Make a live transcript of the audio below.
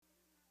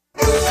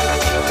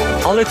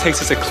All it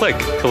takes is a click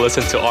to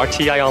listen to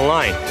RTI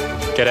online.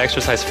 Get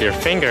exercise for your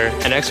finger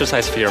and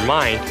exercise for your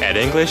mind at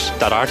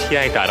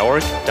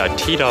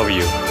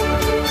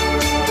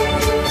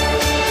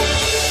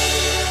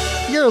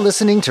english.rti.org.tw. You're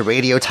listening to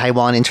Radio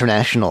Taiwan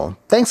International.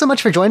 Thanks so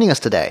much for joining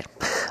us today.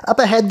 Up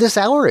ahead this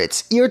hour,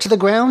 it's Ear to the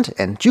Ground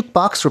and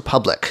Jukebox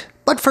Republic.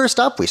 But first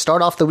up, we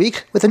start off the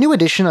week with a new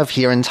edition of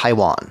Here in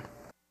Taiwan.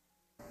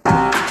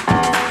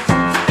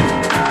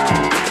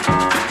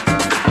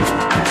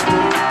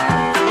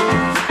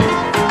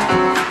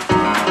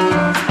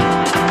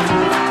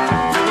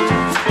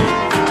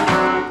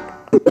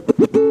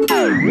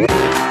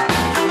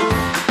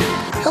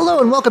 Hello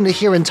and welcome to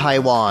Here in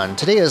Taiwan.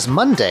 Today is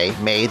Monday,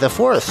 May the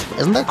 4th.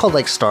 Isn't that called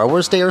like Star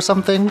Wars Day or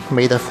something?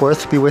 May the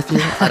 4th be with you?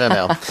 I don't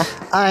know.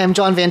 I'm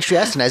John Van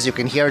Trieste, and as you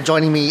can hear,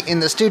 joining me in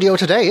the studio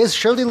today is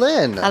Shirley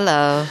Lin.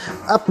 Hello.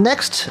 Up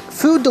next,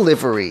 food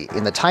delivery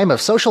in the time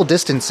of social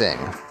distancing.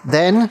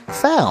 Then,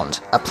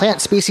 found. A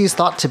plant species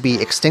thought to be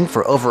extinct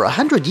for over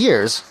 100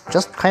 years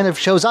just kind of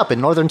shows up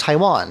in northern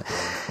Taiwan.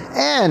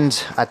 And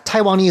a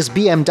Taiwanese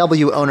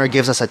BMW owner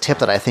gives us a tip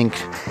that I think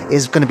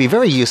is going to be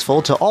very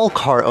useful to all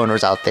car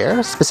owners out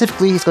there.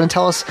 Specifically, he's going to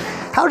tell us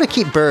how to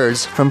keep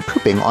birds from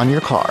pooping on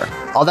your car.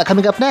 All that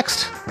coming up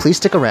next. Please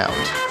stick around.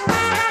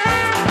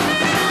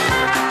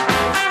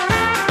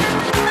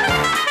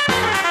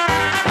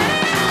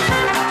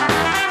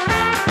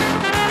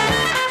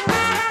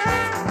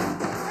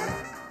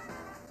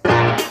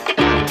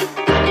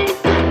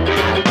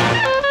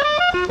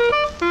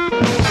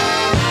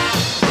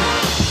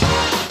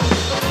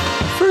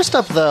 First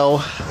up,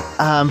 though,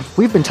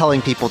 we've been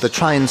telling people to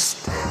try and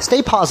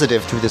stay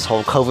positive through this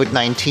whole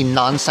COVID-19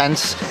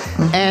 nonsense.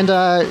 Mm-hmm.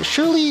 And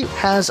Shirley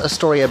has a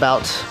story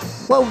about,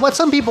 well, what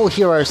some people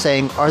here are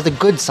saying are the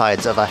good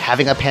sides of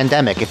having a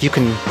pandemic, if you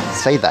can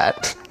say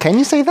that. Can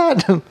you say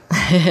that?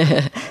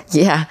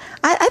 Yeah,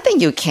 I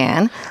think you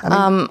can.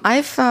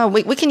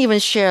 We can even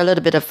share a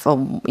little bit of,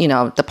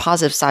 the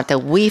positive side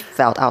that we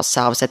felt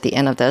ourselves at the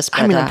end of this.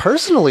 But,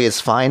 personally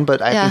it's fine,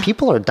 but I think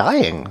people are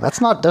dying.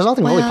 There's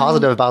nothing really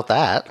positive about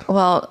that.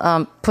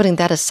 Well, putting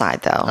that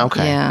aside, though.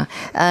 Okay. Yeah.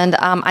 And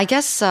I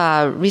guess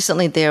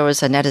recently there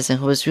was a netizen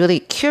who was really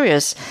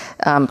curious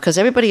because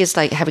everybody is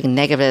like having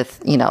negative,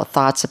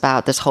 thoughts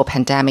about this whole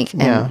pandemic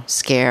and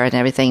scare and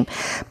everything.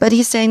 But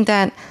he's saying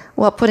that,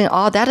 well, putting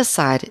all that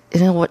aside,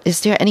 is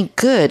there any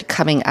good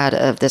coming out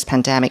of this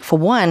pandemic? For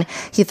one,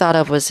 he thought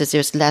of was that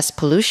there's less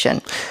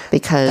pollution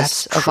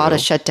because of all the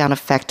shutdown of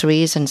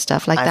factories and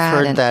stuff like that.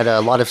 I've heard that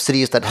a lot of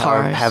cities that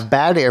have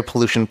bad air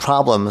pollution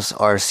problems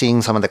are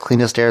seeing some of the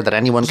cleanest air that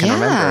anyone can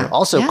remember.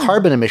 Also,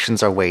 carbon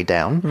emissions are way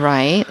down.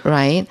 Right.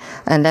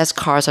 And less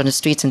cars on the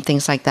streets and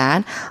things like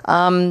that.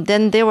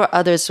 Then there were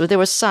others. There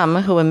were some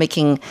who were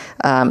making,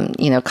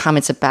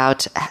 comments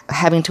about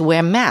having to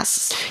wear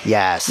masks.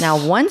 Yes. Now,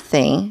 one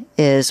thing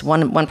is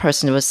one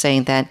person was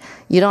saying that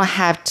you don't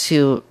have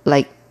to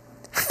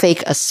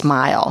fake a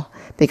smile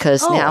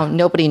because now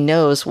nobody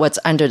knows what's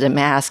under the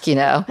mask,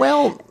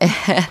 Well,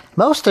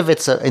 most of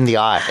it's in the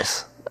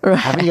eyes. Right.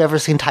 Haven't you ever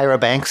seen Tyra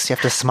Banks? You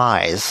have to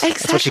smize. Exactly.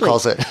 That's what she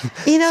calls it.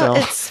 So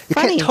it's you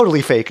funny. can't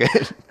totally fake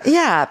it.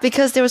 Yeah,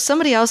 because there was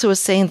somebody else who was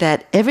saying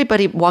that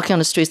everybody walking on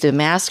the streets with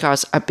masks are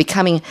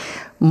becoming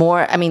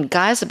more,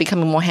 guys are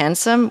becoming more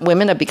handsome,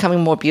 women are becoming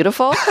more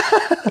beautiful.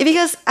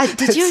 Because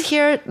did you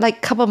hear a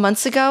couple of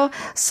months ago,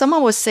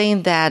 someone was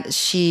saying that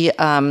she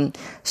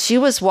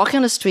was walking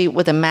on the street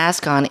with a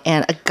mask on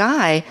and a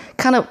guy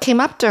kind of came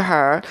up to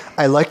her.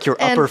 I like your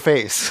upper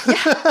face.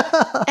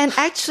 And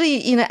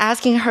actually,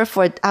 asking her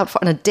out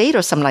on a date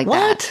or something like that.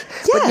 What?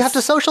 Yes. But you have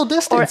to social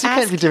distance. You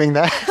can't be doing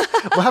that.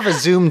 We'll have a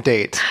Zoom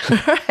date.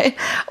 Right.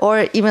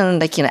 Or even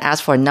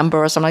ask for a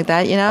number or something like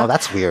that, Oh,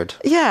 that's weird.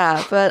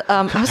 Yeah, but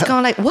I was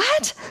going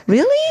what?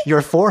 Really?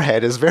 Your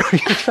forehead is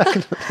very...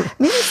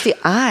 Maybe it's the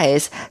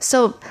eyes.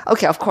 So,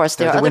 okay, of course,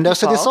 there are the windows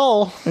to the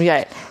soul.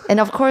 Right.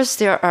 And of course,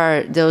 there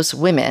are those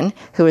women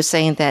who are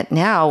saying that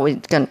now we're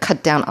going to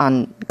cut down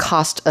on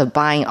cost of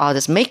buying all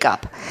this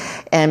makeup.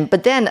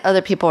 But then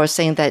other people are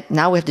saying that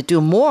now we have to do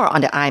more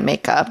on the eye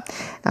makeup,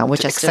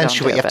 which I still don't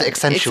do. You have to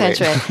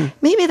accentuate.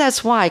 Maybe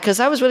that's why, because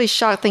I was really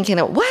shocked thinking,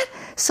 what?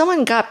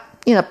 Someone got,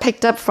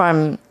 picked up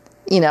from...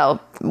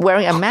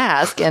 wearing a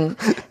mask, and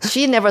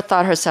she never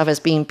thought herself as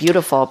being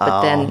beautiful,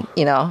 but then,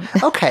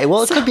 Okay,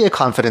 well, it could be a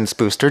confidence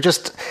booster.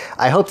 Just,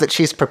 I hope that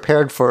she's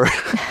prepared for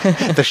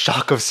the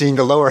shock of seeing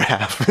the lower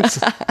half.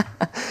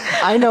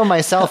 I know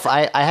myself,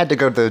 I had to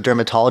go to the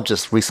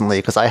dermatologist recently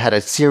because I had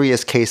a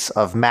serious case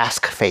of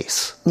mask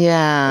face.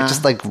 Yeah. It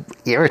just,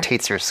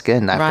 irritates your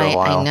skin after a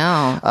while. I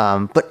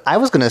know. But I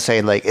was going to say,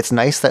 it's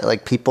nice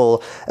that,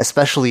 people,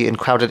 especially in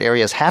crowded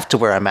areas, have to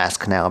wear a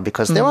mask now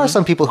because there are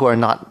some people who are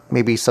not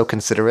maybe so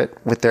considerate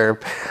with their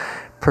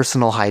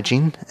personal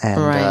hygiene,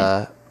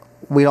 and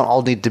we don't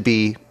all need to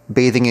be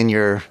bathing in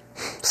your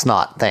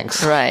snot,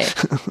 thanks. Right.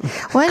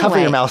 Well, Cover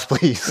your mouth,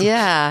 please.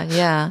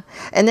 Yeah.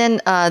 And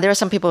then there are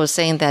some people who are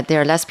saying that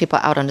there are less people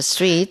out on the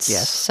streets.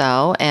 Yes.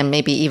 So, and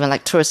maybe even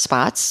tourist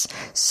spots.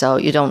 So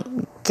you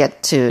don't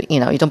get to,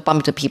 you don't bump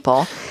into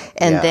people.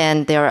 And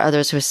then there are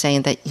others who are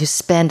saying that you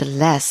spend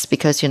less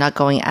because you're not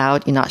going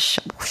out, you're not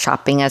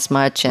shopping as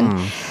much,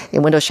 and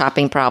window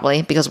shopping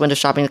probably, because window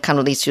shopping kind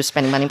of leads to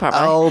spending money probably.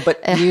 Oh,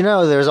 but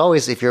there's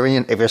always, if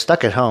you're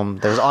stuck at home,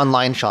 there's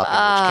online shopping,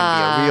 which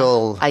can be a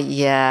real...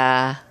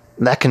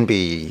 That can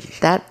be...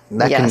 That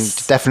can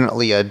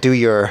definitely do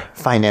your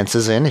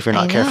finances in if you're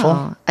not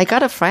careful. I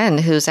got a friend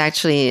who's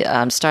actually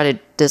started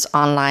this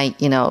online,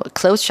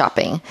 clothes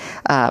shopping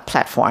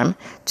platform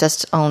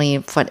just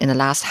only in the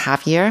last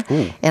half year.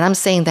 Ooh. And I'm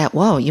saying that,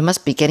 whoa, you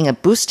must be getting a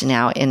boost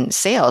now in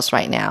sales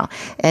right now.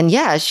 And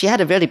yeah, she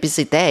had a really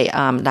busy day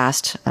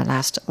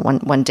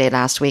one day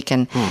last week.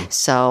 And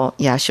so,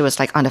 yeah, she was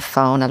like on the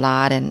phone a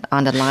lot and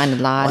on the line a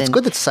lot. Well, it's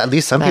good that at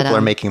least some people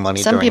are making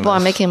money Some people are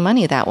making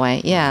money that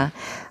way, yeah.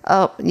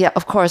 Oh, yeah,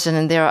 of course. And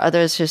then there are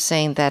others who are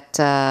saying that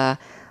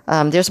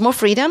there's more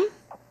freedom.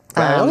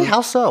 Really?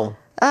 How so?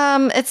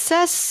 It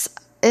says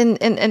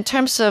in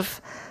terms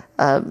of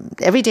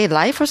everyday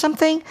life or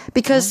something,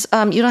 because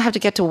you don't have to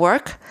get to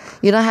work.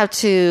 You don't have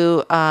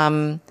to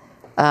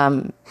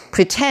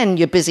pretend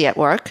you're busy at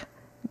work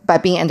by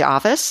being in the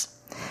office.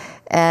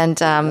 And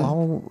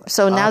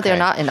so now they're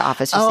not in the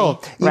office, you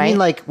see. You right? mean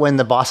like when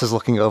the boss is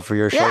looking over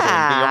your shoulder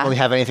and you don't really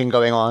have anything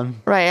going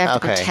on? Right, you have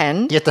to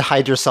pretend. You have to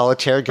hide your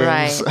solitaire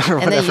games or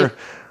and whatever. Then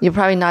you're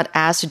probably not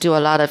asked to do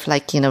a lot of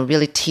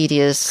really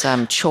tedious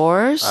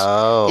chores.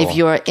 If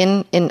you're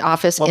in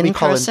office what in we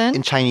call person.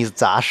 in Chinese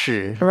杂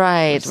事.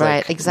 Right,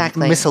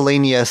 exactly.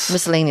 Miscellaneous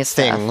things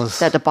things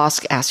that the boss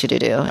asks you to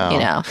do,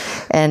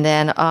 And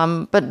then,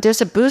 but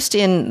there's a boost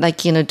in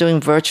doing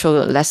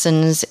virtual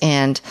lessons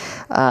and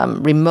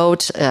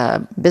remote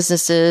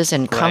businesses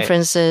and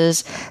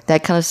conferences,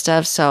 that kind of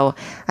stuff. So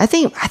I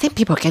think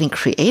people are getting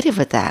creative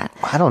with that.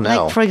 I don't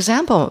know. Like, for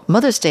example,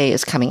 Mother's Day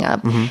is coming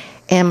up. Mm-hmm.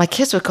 And my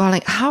kids were going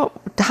like, how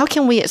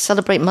can we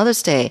celebrate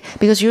Mother's Day?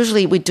 Because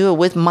usually we do it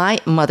with my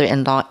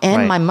mother-in-law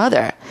and my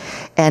mother,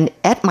 and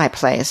at my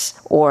place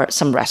or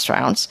some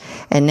restaurants.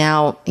 And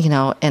now,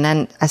 and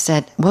then I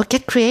said, well,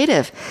 get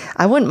creative.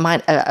 I wouldn't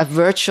mind a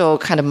virtual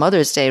kind of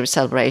Mother's Day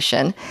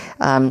celebration.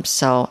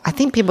 So I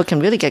think people can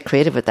really get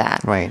creative with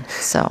that. Right.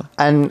 So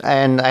I'm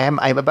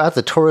about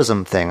the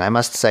tourism thing. I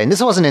must say, and this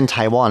wasn't in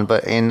Taiwan,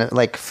 but in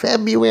like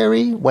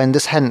February when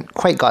this hadn't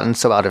quite gotten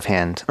so out of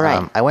hand.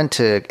 Right. I went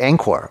to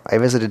Angkor. I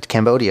visited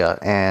Cambodia,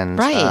 and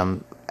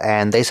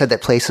they said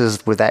that places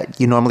that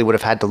you normally would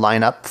have had to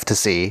line up to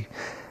see.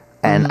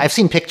 And I've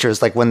seen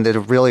pictures like when there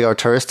really are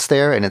tourists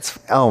there, and it's,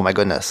 oh my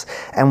goodness.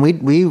 And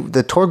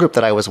the tour group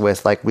that I was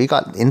with, like, we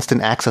got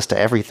instant access to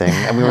everything,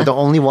 and we were the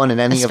only one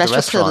in any of the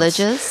restaurants. Special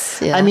privileges.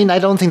 Yeah. I mean, I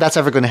don't think that's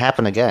ever going to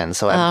happen again.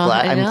 So I'm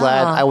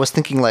glad. I was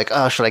thinking like,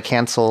 oh, should I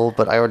cancel?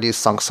 But I already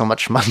sunk so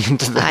much money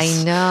into this.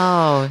 I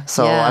know.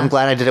 So I'm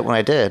glad I did it when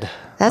I did.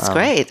 That's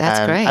great.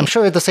 That's great. I'm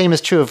sure the same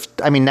is true of,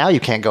 now you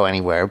can't go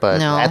anywhere,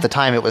 but at the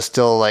time it was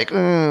still like,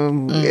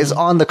 is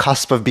on the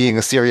cusp of being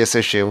a serious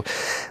issue.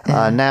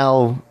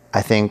 Now,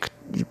 I think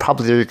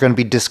probably you're going to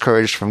be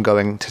discouraged from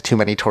going to too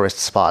many tourist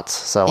spots.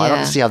 So I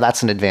don't see how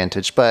that's an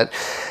advantage. But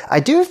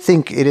I do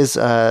think it is,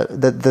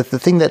 the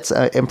thing that's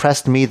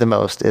impressed me the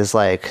most is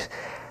like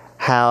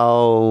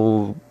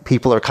how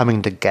people are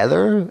coming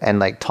together and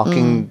like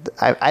talking.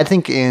 I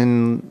think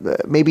in,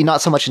 maybe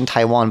not so much in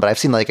Taiwan, but I've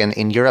seen like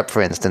in Europe,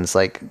 for instance,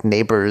 like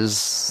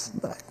neighbors,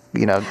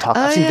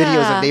 I've seen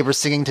videos of neighbors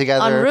singing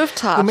together on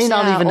rooftops, who may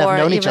not even have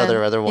known each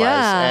other otherwise.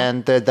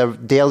 And the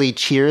daily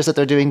cheers that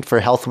they're doing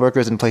for health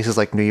workers in places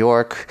like New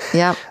York.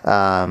 Yeah.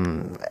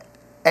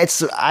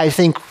 I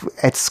think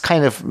it's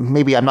kind of,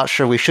 maybe I'm not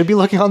sure we should be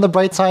looking on the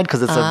bright side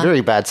because it's a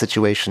very bad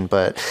situation,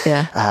 but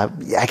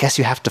I guess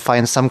you have to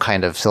find some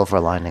kind of silver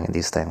lining in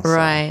these things.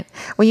 Right.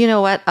 So. Well, you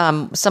know what?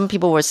 Some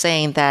people were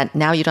saying that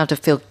now you don't have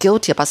to feel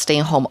guilty about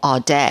staying home all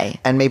day.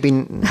 And maybe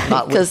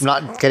not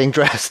getting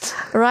dressed.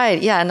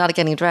 Right. Yeah, not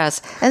getting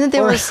dressed. And then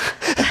there was...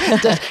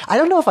 I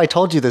don't know if I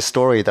told you this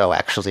story, though,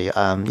 actually.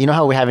 You know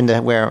how we're having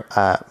to wear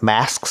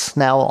masks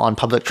now on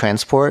public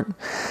transport?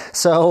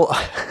 So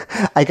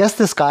I guess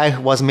this guy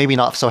was maybe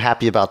not so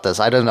happy about this.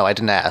 I don't know. I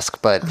didn't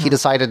ask. But he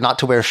decided not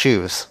to wear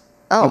shoes.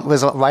 He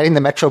was riding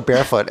the metro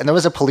barefoot. And there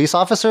was a police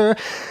officer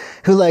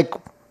who,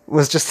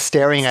 was just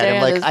staring at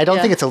him. Like, I don't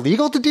think it's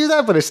illegal to do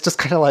that, but it's just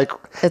kind of like,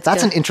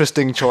 that's an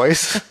interesting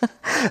choice.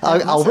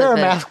 I'll wear a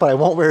mask, but I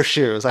won't wear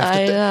shoes. I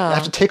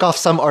have to take off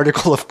some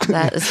article of...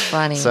 That is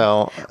funny.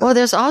 So, well,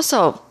 there's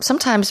also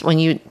sometimes when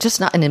you're just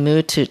not in the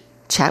mood to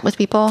chat with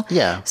people.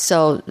 Yeah.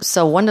 So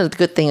one of the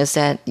good things is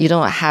that you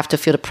don't have to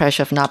feel the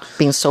pressure of not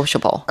being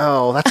sociable.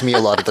 Oh, that's me a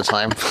lot of the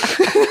time.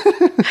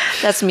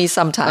 That's me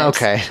sometimes.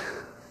 Okay.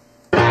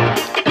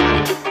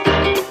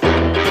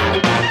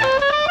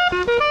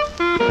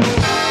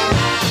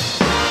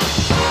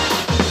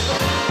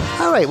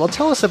 All right, well,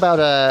 tell us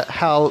about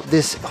how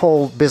this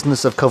whole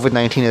business of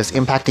COVID-19 is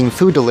impacting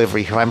food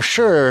delivery here. I'm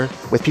sure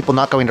with people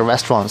not going to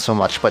restaurants so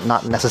much, but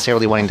not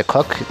necessarily wanting to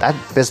cook, that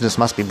business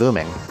must be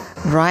booming.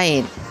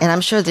 Right. And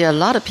I'm sure there are a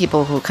lot of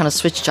people who kind of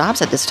switch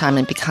jobs at this time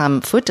and become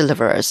food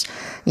deliverers,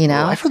 Well,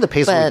 I've heard the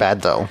pay's really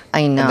bad, though.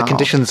 I know. And the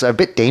conditions are a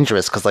bit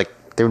dangerous because,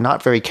 they're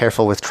not very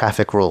careful with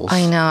traffic rules.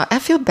 I know. I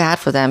feel bad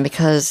for them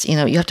because, you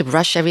have to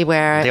rush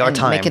everywhere They are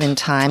and make it timed. in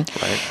time.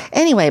 Right.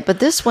 Anyway, but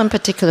this one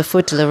particular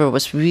food deliverer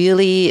was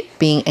really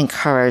being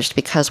encouraged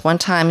because one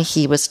time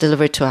he was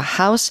delivered to a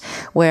house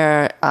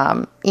where,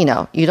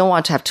 you don't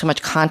want to have too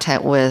much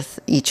contact with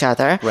each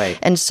other. Right.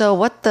 And so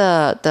what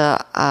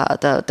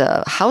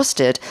the house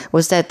did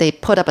was that they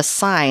put up a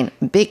sign,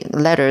 big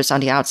letters on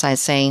the outside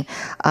saying,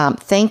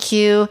 thank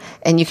you,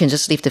 and you can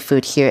just leave the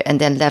food here, and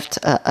then left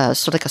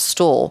sort of like a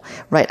stool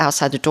right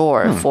outside the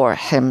door for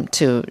him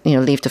to,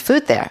 leave the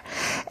food there.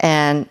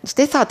 And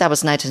they thought that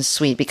was nice and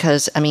sweet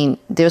because,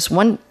 there's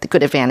one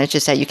good advantage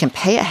is that you can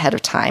pay ahead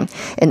of time,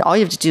 and all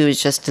you have to do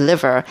is just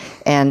deliver,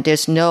 and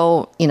there's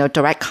no,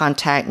 direct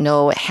contact,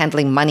 no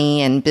handling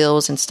money and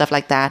bills and stuff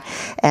like that.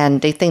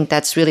 And they think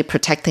that's really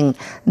protecting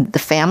the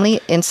family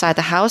inside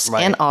the house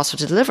Right. and also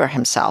to deliver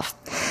himself.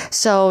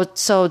 So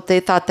they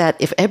thought that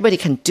if everybody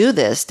can do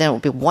this, then it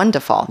would be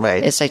wonderful.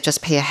 Right. It's like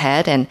just pay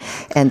ahead and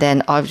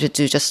then all you have to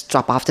do is just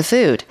drop off the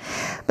food.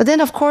 But then,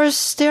 of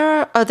course, there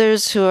are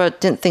others who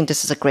didn't think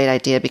this is a great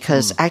idea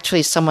because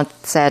actually someone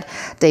said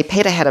they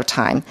paid ahead of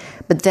time,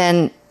 but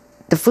then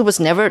the food was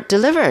never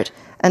delivered.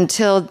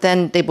 Until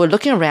then, they were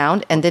looking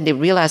around and then they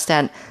realized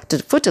that the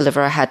food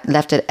deliverer had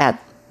left it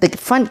at the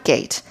front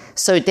gate.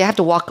 So they have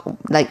to walk,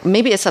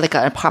 maybe it's like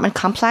an apartment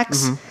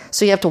complex.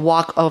 So you have to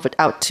walk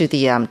out to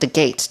the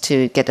gate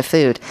to get the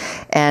food.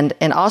 And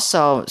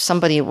also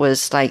somebody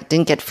was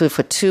didn't get food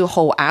for 2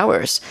 whole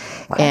hours.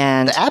 Wow.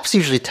 And The apps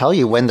usually tell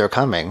you when they're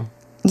coming.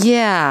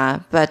 yeah,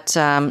 but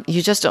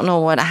you just don't know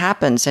what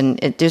happens. And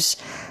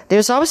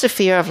there's always a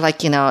fear of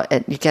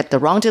you get the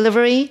wrong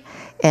delivery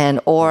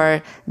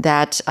or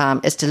that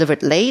it's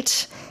delivered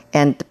late.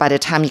 And by the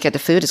time you get the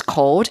food, it's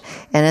cold.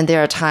 And then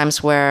there are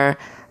times where,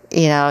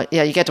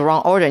 you get the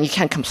wrong order and you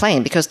can't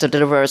complain because the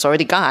deliverer is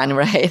already gone,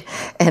 right?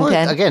 And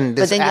Well, again,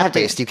 this you have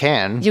app-based, you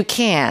can. You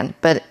can,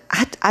 but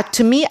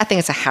to me, I think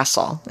it's a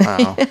hassle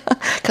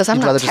because I'm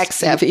You'd not rather tech just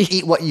savvy.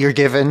 eat what you're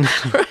given.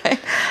 Right.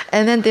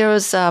 And then there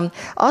was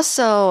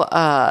also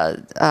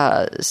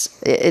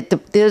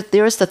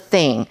there's the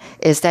thing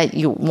is that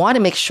you want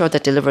to make sure the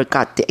deliverer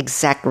got the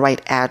exact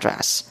right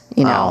address.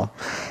 Well,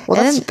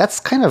 And that's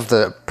kind of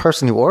the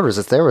person who orders.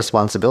 It's their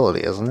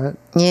responsibility, isn't it?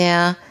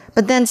 yeah,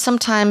 but then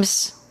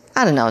sometimes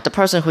I don't know the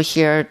person who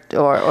hears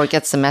or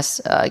gets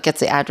gets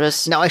the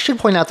address. Now, I should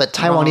point out that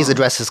Taiwanese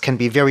addresses can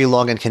be very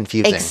long and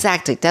confusing.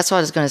 Exactly, that's what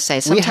I was going to say.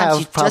 We Sometimes have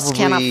you just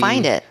cannot probably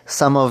find it.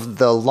 some of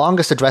the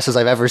longest addresses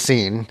I've ever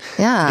seen.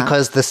 Yeah.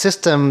 Because the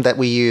system that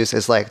we use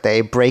is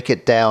they break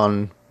it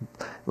down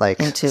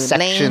Into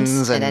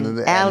sections lanes and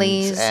then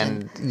alleys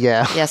and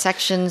yeah. Yeah,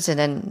 sections and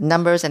then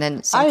numbers and then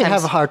I sometimes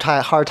have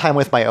a hard time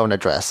with my own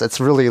address. It's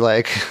really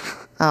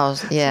oh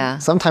yeah.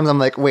 sometimes I'm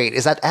like, wait,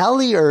 is that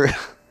alley or?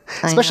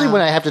 Especially know.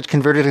 when I have to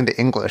convert it into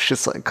English,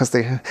 it's because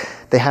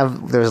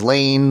there's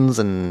lanes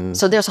and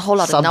So there's a whole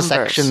lot of numbers.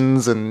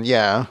 subsections and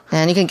yeah.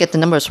 And you can get the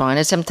numbers wrong.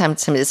 And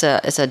sometimes it's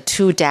a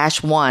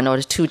 2-1 or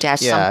 2-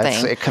 Yeah,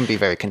 something. it can be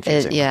very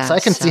confusing. yeah, so I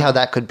can see so- how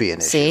that could be an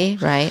issue. See,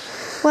 right?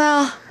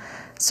 Well,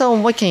 so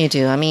what can you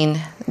do?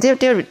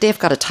 They've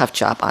got a tough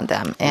job on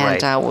them,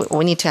 and Right.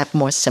 we need to have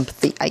more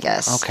sympathy, I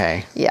guess.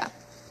 Okay. Yeah.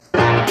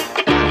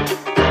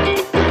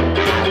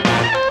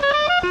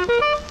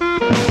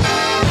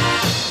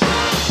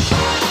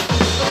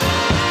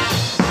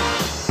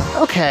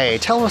 Okay,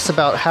 tell us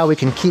about how we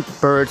can keep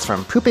birds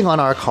from pooping on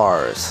our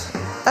cars.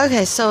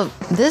 Okay, so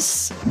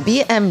this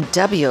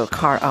BMW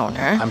car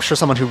owner. I'm sure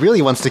someone who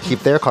really wants to keep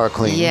their car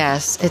clean.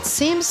 Yes, it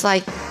seems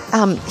like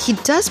he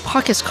does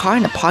park his car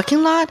in the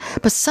parking lot,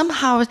 but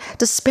somehow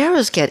the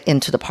sparrows get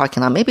into the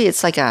parking lot. Maybe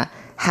it's like a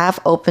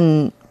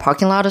half-open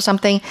parking lot or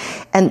something,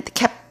 and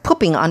kept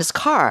pooping on his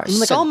car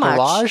Like so a much.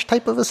 garage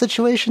type of a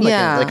situation?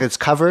 Yeah. Like it's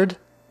covered?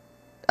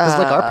 Because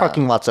our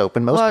parking lot's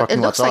open. Most Well, parking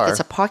it looks lots like are. it's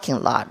a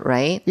parking lot,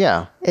 right?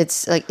 Yeah.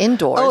 It's like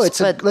indoors. Oh, it's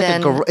but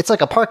then, it's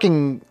like a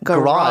parking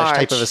garage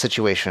type Garage. of a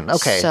situation.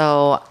 Okay.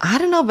 So I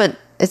don't know, but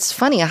it's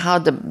funny how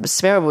the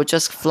sparrow would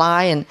just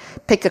fly and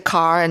pick a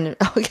car and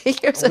okay,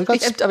 here's a We got-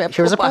 BMW.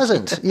 here's a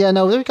present. Yeah,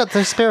 no,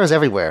 there's sparrows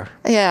everywhere.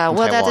 Yeah, in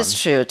well, that Taiwan.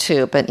 is true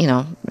too. But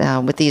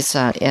with these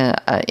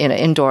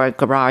indoor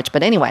garage.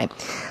 But anyway,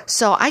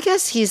 so I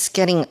guess he's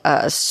getting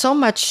so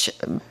much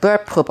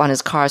bird poop on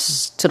his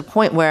cars to the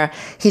point where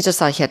he just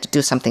thought he had to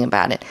do something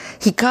about it.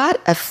 He got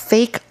a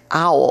fake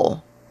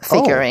owl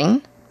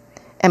figurine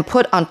and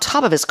put on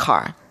top of his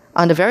car,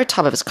 on the very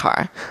top of his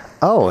car.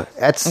 Oh,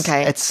 it's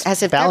Okay. it's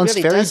As if that balanced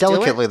really very does do it.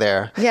 delicately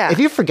there. Yeah. If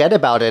you forget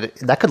about it,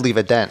 that could leave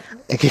a dent.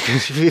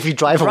 If you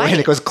drive away and Right.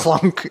 it goes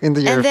clunk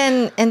into your.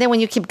 And then when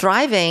you keep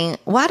driving,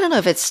 well, I don't know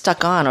if it's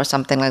stuck on or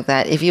something like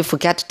that. If you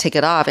forget to take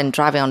it off and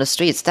driving on the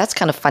streets, that's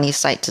kind of funny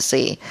sight to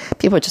see.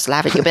 People just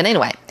laugh at you. But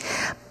anyway,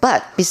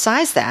 but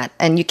besides that,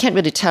 and you can't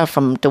really tell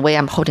from the way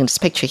I'm holding this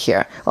picture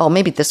here, or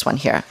maybe this one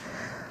here.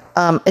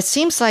 It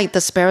seems like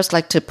the sparrows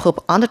like to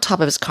poop on the top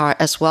of his car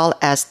as well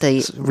as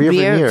the rear view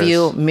rear mirrors.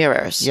 view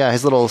mirrors. Yeah,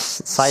 his little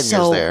side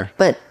mirrors there.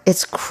 But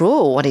it's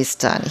cruel what he's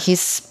done.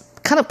 He's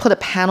kind of put a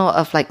panel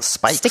of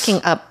Spikes.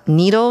 sticking up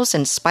needles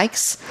and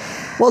spikes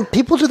Well,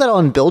 people do that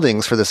on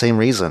buildings for the same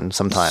reason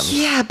sometimes.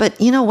 Yeah, but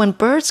when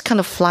birds kind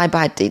of fly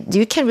by,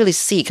 you can't really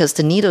see because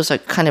the needles are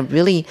kind of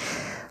really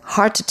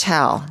hard to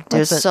tell.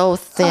 They're so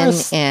thin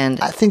and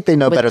I think they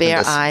know with better than bare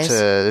this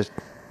eyes.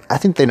 I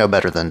think they know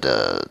better than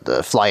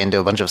to fly into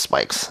a bunch of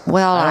spikes.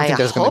 Well, I don't think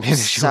there's going to be an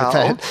issue with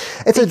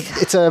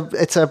that.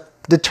 It's a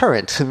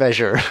deterrent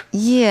measure.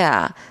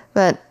 Yeah,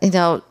 but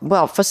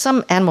well, for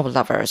some animal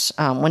lovers,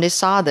 when they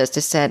saw this,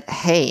 they said,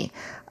 "Hey,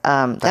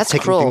 that's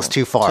taking cruel things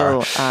too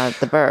far to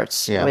the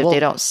birds if they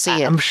don't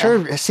see it." I'm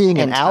sure seeing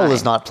an owl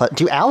is not pleasant.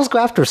 Do owls go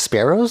after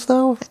sparrows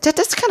though?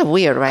 That's kind of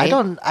weird, right?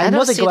 I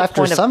know they go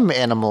after some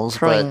animals,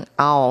 but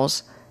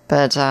owls,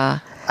 but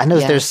I know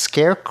there's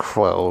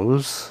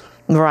scarecrows.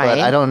 Right. But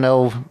I don't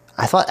know.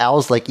 I thought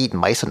owls eat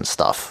mice and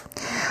stuff.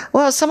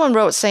 Well, someone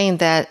wrote saying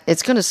that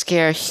it's going to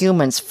scare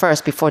humans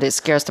first before it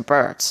scares the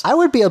birds. I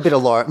would be a bit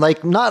alarmed.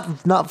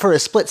 Not for a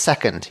split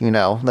second,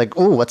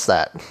 ooh, what's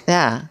that?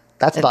 Yeah.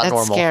 That's not normal.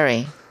 That's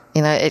scary.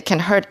 It can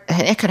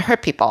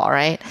hurt people, all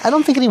right? I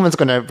don't think anyone's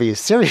going to be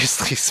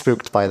seriously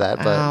spooked by that,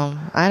 but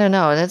I don't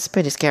know. That's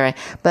pretty scary.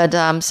 But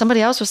somebody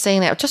else was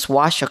saying that just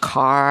wash your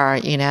car,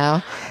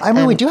 I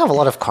mean, we do have a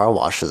lot of car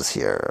washes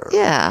here.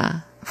 Yeah,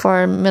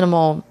 for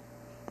minimal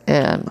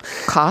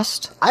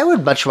cost. I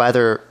would much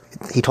rather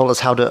he told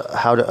us how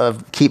to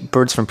keep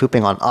birds from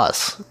pooping on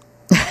us.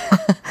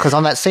 Because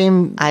on that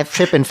same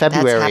trip in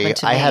February,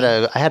 I had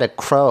a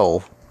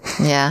crow.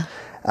 Yeah.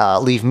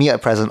 Leave me a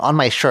present on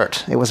my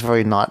shirt. It was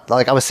very not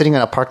I was sitting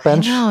on a park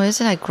bench. No,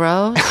 isn't that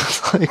gross?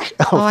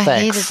 I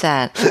hated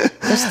that.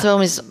 Just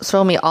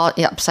throw me all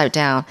upside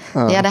down.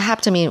 Yeah, that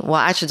happened to me. Well,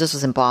 actually, this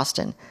was in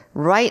Boston,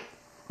 right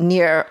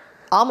near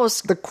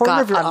almost the corner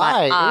of your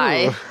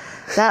eye. Ooh.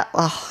 That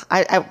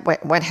I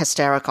went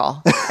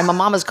hysterical, and my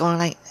mom was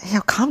going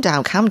calm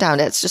down.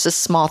 It's just a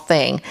small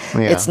thing.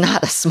 Yeah. It's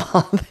not a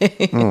small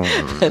thing.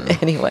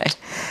 But anyway,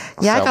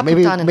 yeah, so I got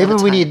pooped on another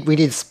time. we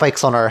need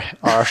spikes on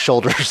our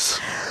shoulders.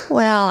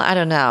 Well, I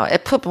don't know.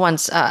 It pooped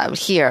once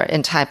here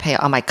in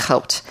Taipei on my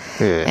coat,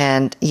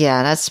 and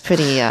that's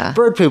pretty.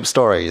 Bird poop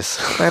stories.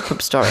 Bird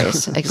poop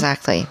stories,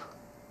 exactly.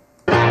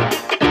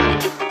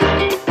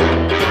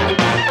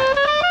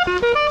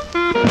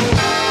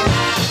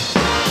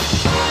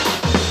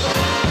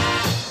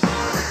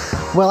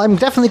 Well, I'm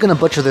definitely going to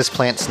butcher this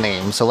plant's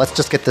name, so let's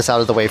just get this out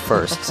of the way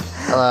first.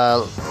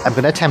 I'm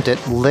going to attempt it.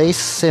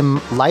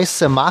 Lysimachia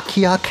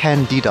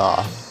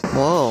candida.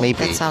 Whoa, maybe.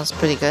 That sounds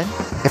pretty good.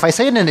 If I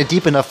say it in a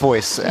deep enough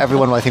voice,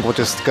 everyone, I think, will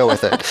just go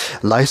with it.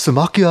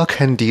 Lysimachia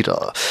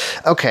candida.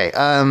 Okay,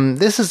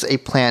 this is a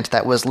plant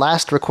that was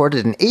last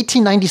recorded in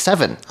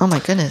 1897. Oh my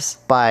goodness.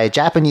 By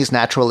Japanese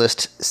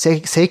naturalist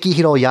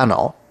Sekihiro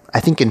Yano. I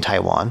think in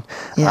Taiwan.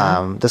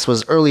 Yeah. This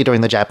was early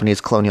during the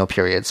Japanese colonial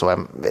period,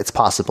 so it's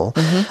possible.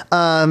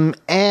 Mm-hmm.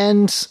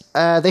 And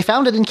they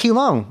found it in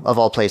Keelung, of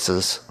all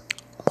places.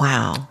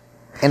 Wow.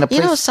 In a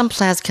place, some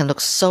plants can look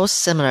so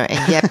similar,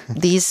 and yet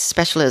these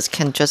specialists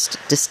can just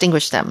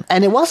distinguish them.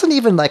 And it wasn't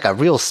even a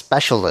real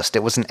specialist.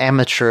 It was an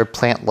amateur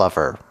plant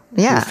lover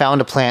who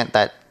found a plant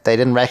that they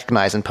didn't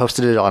recognize and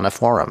posted it on a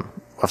forum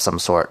of some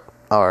sort.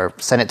 Or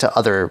sent it to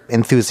other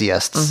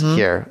enthusiasts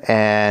here.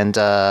 And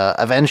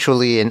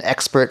eventually an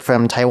expert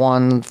from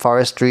Taiwan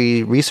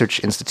Forestry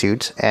Research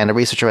Institute and a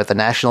researcher at the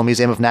National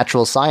Museum of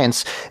Natural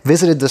Science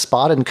visited the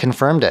spot and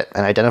confirmed it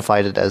and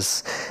identified it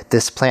as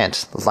this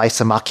plant,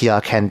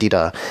 Lysimachia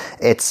candida.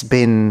 It's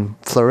been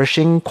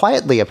flourishing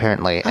quietly,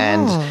 apparently.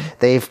 And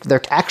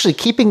they're actually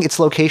keeping its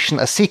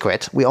location a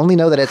secret. We only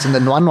know that it's in the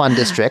Nuanwan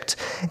district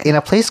in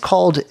a place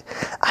called,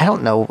 I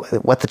don't know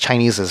what the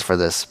Chinese is for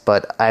this,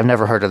 but I've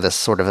never heard of this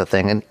sort of a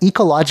thing. An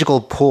ecological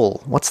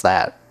pool. What's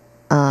that?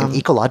 An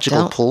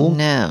ecological pool?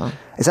 No.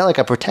 Is that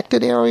a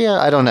protected area?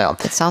 I don't know.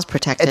 It sounds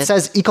protected. It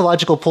says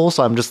ecological pool,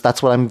 so I'm just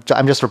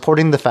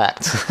reporting the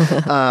fact.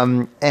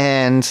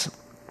 And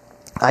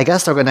I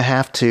guess they're going to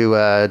have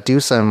to do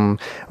some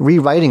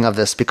rewriting of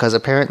this because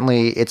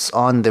apparently it's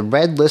on the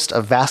red list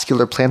of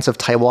vascular plants of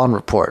Taiwan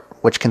report,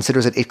 which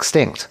considers it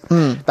extinct.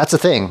 That's a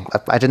thing.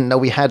 I didn't know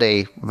we had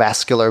a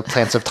vascular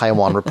plants of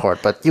Taiwan report,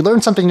 but you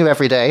learn something new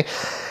every day.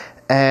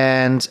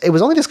 And it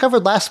was only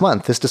discovered last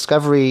month. This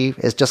discovery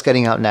is just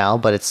getting out now,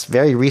 but it's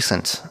very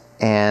recent.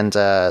 And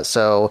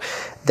so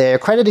they're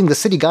crediting the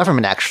city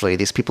government, actually,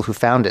 these people who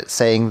found it,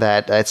 saying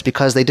that it's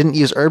because they didn't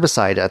use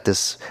herbicide at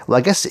this. Well,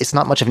 I guess it's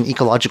not much of an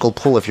ecological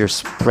pool if you're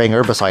spraying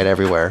herbicide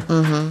everywhere.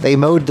 Mm-hmm. They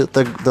mowed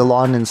the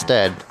lawn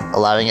instead,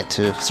 allowing it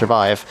to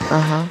survive.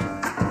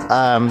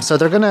 So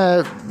they're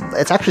gonna.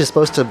 It's actually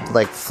supposed to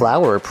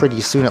flower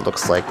pretty soon. It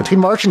looks like between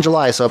March and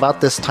July. So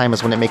about this time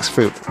is when it makes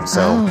fruit.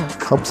 So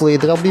hopefully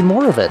there'll be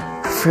more of it.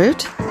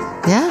 Fruit?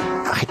 Yeah.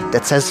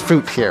 That says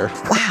fruit here.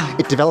 Wow.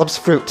 It develops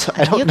fruit.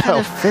 I don't know. Kind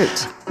of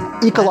fruit?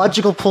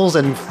 Ecological pools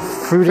and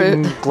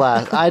fruiting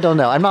glass. I don't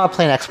know. I'm not a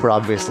plant expert,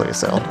 obviously.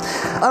 So,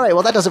 all right.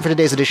 Well, that does it for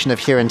today's edition of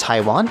Here in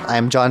Taiwan.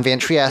 I'm John Van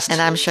Trieste.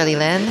 And I'm Shirley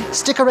Lin.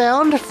 Stick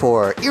around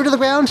for Ear to the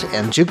Ground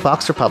and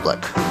Jukebox Republic.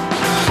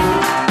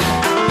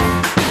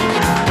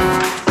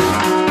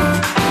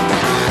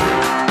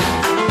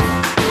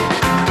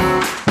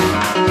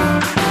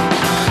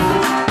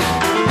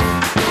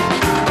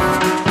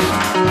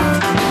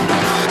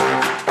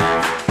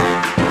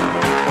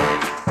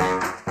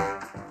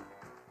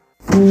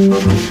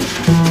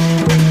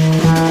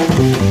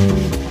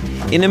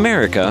 In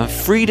America,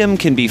 freedom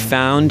can be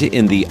found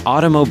in the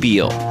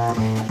automobile.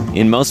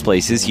 In most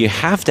places, you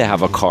have to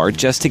have a car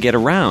just to get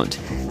around,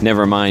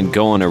 never mind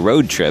go on a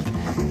road trip.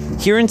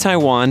 Here in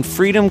Taiwan,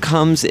 freedom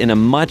comes in a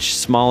much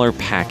smaller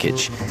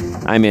package.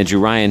 I'm Andrew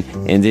Ryan,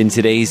 and in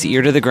today's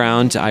Ear to the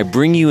Ground, I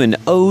bring you an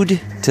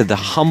ode to the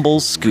humble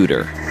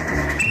scooter.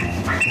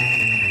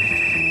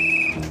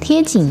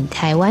 贴紧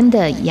台湾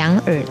的羊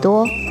耳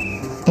朵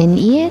An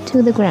ear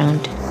to the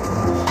ground.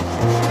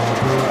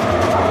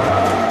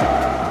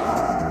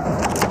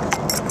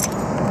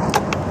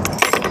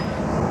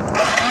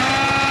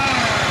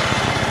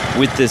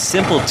 With the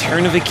simple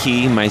turn of a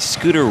key, my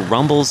scooter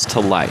rumbles to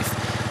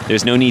life.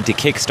 There's no need to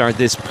kickstart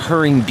this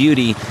purring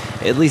beauty,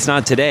 at least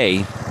not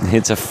today.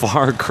 It's a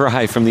far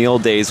cry from the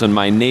old days when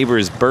my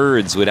neighbor's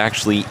birds would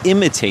actually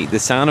imitate the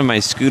sound of my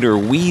scooter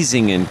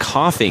wheezing and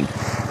coughing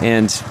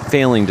and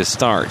failing to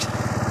start.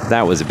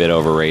 That was a bit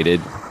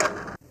overrated.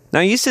 Now,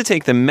 I used to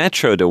take the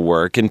metro to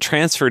work and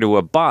transfer to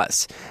a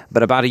bus,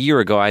 but about a year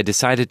ago I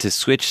decided to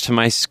switch to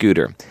my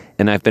scooter,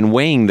 and I've been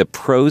weighing the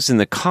pros and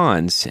the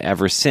cons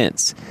ever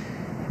since.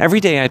 Every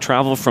day I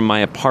travel from my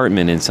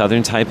apartment in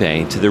southern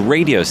Taipei to the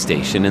radio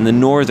station in the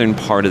northern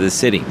part of the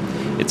city.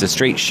 It's a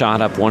straight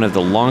shot up one of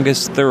the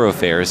longest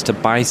thoroughfares to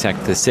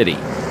bisect the city.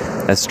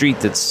 A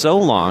street that's so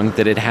long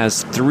that it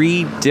has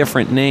 3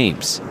 different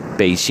names: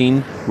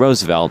 Beixin,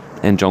 Roosevelt,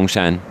 and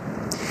Zhongshan.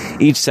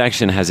 Each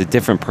section has a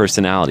different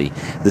personality.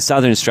 The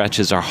southern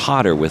stretches are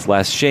hotter with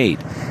less shade.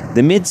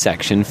 The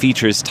midsection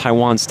features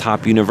Taiwan's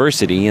top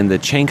university and the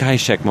Chiang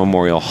Kai-shek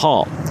Memorial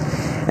Hall.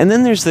 And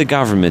then there's the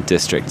government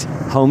district,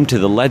 home to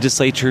the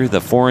legislature,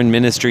 the foreign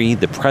ministry,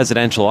 the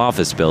presidential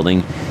office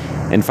building.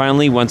 And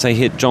finally, once I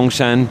hit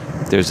Zhongshan,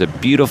 there's a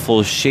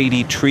beautiful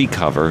shady tree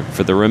cover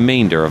for the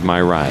remainder of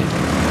my ride.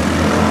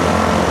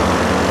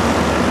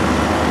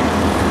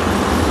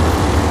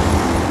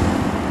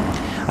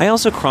 I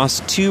also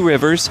crossed 2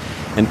 rivers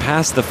and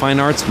passed the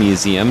Fine Arts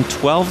Museum,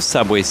 12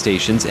 subway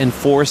stations, and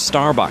 4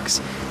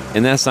 Starbucks.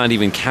 And that's not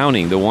even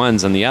counting the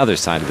ones on the other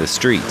side of the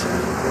street.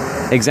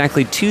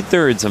 Exactly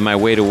 2/3 of my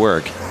way to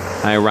work,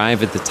 I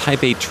arrive at the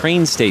Taipei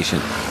train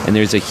station, and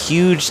there's a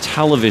huge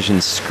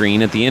television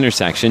screen at the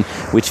intersection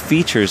which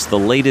features the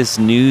latest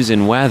news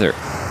and weather,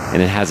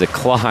 and it has a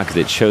clock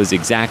that shows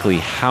exactly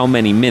how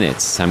many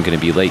minutes I'm going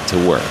to be late to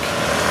work.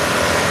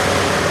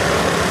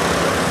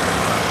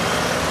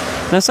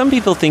 Now, some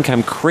people think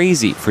I'm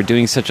crazy for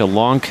doing such a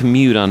long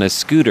commute on a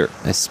scooter,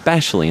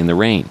 especially in the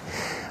rain.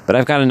 But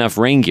I've got enough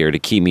rain gear to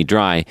keep me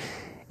dry.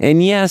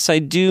 And yes, I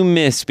do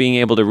miss being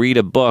able to read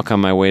a book on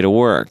my way to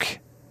work.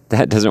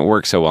 That doesn't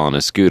work so well on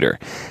a scooter.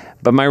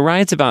 But my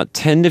ride's about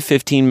 10 to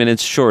 15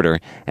 minutes shorter,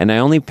 and I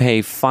only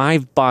pay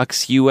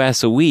 $5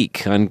 US a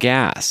week on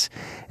gas.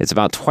 It's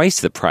about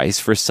twice the price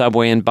for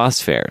subway and bus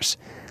fares.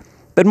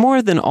 But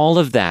more than all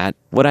of that,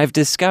 what I've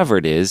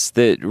discovered is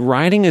that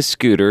riding a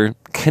scooter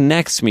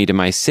connects me to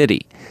my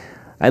city.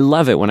 I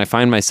love it when I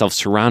find myself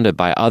surrounded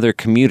by other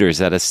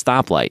commuters at a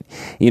stoplight.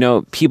 You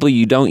know, people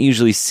you don't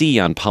usually see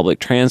on public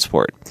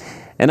transport.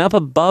 And up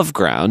above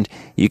ground,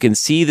 you can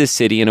see the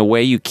city in a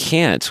way you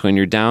can't when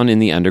you're down in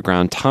the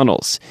underground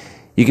tunnels.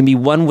 You can be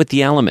one with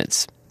the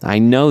elements. I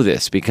know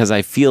this because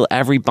I feel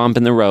every bump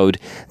in the road,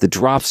 the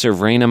drops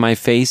of rain on my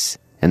face,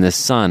 and the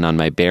sun on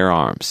my bare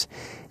arms.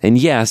 And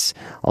yes,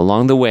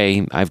 along the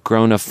way, I've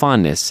grown a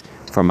fondness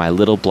for my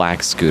little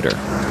black scooter.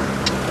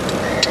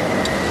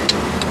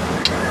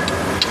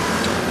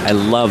 I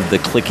love the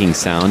clicking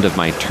sound of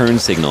my turn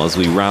signal as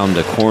we round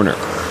a corner.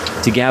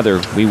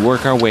 Together, we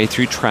work our way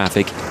through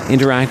traffic,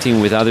 interacting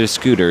with other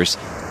scooters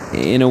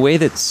in a way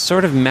that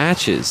sort of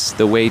matches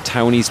the way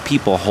Taiwanese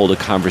people hold a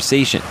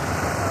conversation.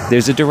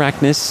 There's a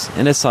directness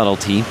and a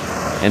subtlety,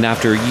 and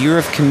after a year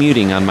of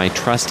commuting on my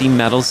trusty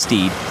metal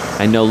steed,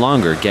 I no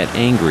longer get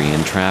angry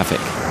in traffic.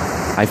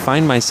 I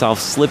find myself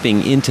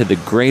slipping into the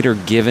greater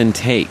give and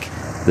take,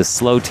 the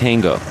slow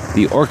tango,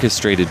 the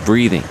orchestrated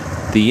breathing,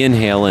 the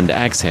inhale and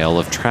exhale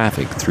of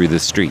traffic through the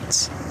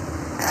streets.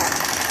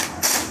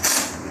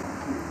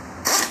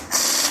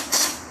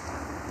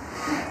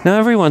 Now,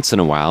 every once in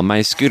a while,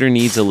 my scooter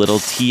needs a little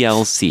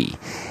TLC,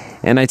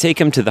 and I take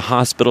him to the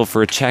hospital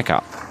for a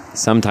checkup.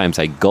 Sometimes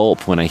I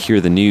gulp when I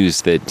hear the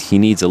news that he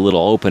needs a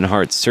little open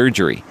heart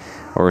surgery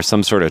or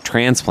some sort of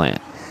transplant.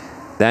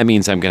 That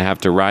means I'm going to have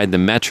to ride the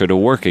metro to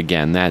work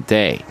again that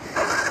day.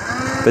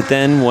 But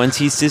then, once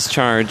he's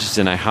discharged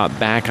and I hop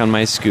back on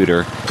my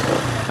scooter,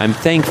 I'm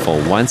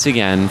thankful once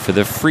again for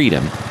the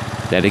freedom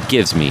that it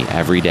gives me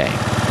every day.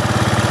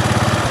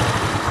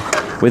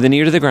 With an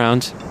ear to the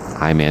ground,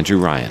 I'm Andrew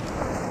Ryan.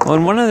 Oh,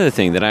 and one other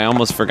thing that I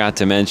almost forgot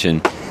to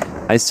mention,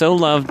 I so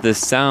loved the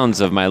sounds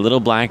of my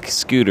little black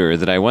scooter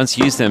that I once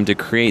used them to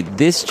create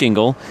this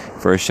jingle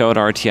for a show at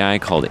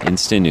RTI called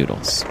Instant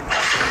Noodles.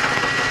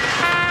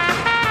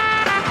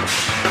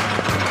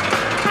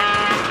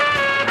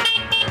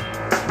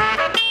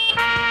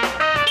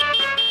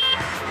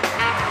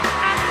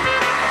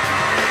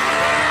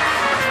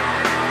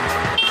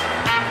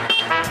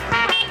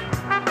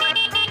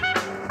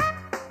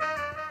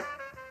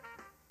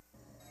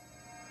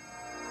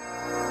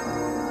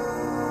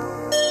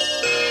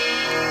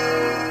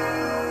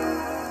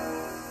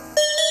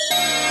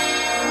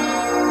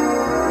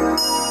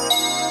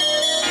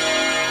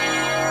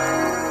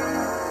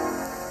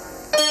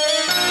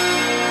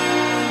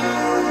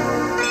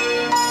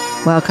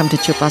 Welcome to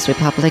Jukebox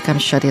Republic. I'm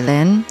Shirley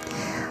Lin.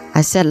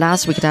 I said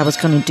last week that I was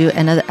going to do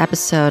another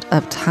episode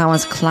of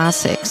Taiwan's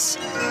classics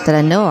that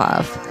I know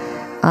of.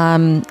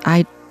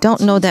 I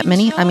don't know that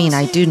many. I mean,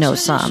 I do know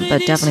some,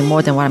 but definitely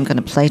more than what I'm going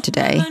to play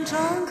today.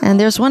 And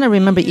there's one I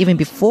remember even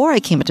before I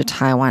came to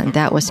Taiwan, and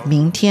that was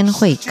明天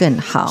会更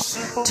好.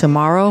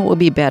 Tomorrow will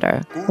be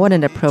better. What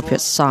an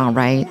appropriate song,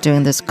 right?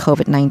 During this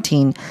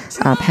COVID-19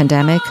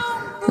 pandemic.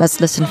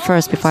 Let's listen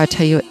first before I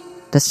tell you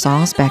the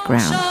song's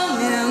background.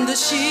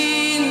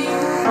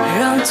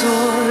 让昨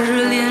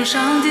日脸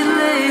上的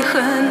泪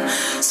痕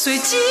随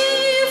季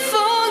风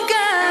干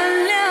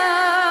了。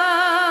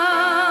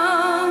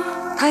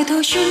抬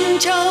头寻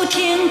找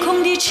天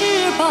空的翅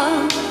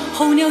膀，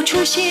候鸟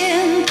出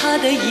现它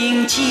的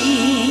影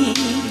迹。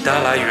带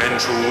来远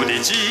处的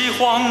饥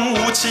荒，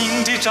无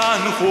情的战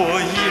火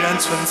依然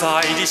存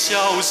在的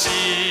消息。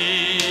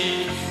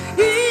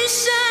玉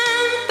山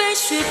白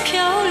雪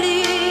飘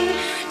零，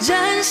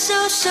燃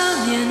烧少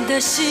年的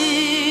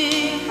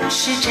心，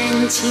是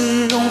真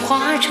情融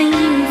化成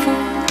音符，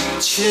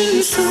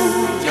倾诉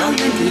遥远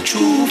的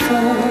祝福。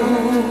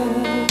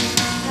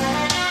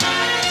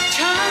唱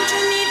出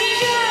你的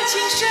热情，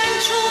伸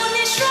出你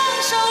双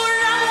手，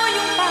让我拥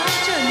抱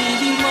着你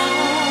的梦，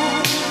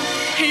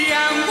让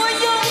我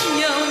拥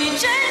有你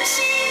真心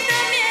的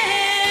面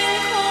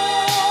孔。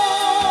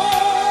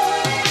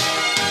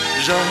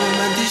让我们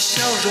的笑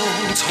容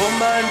充满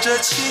着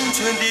青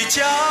春的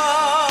骄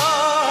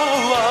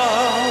傲，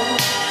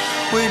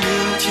为明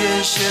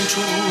天献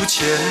出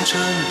虔诚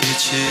的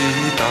祈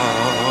祷。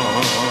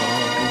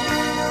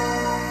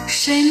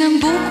谁能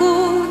不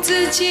顾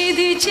自己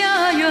的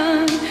家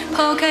园，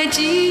抛开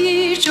记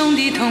忆中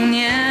的童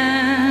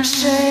年？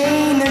谁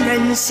能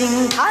忍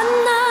心看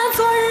那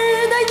昨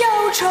日的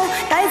忧愁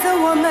带走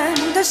我们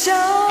的笑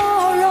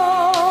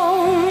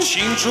容？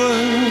青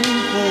春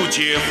不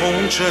解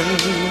红尘，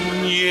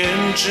胭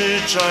脂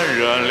沾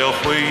染了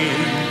灰，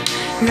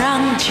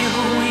让久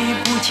已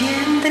不见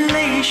的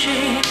泪水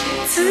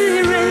滋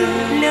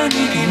润了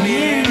你的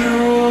面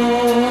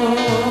容。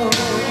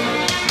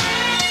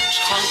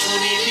唱出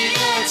你的热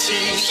情，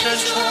伸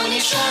出你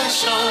双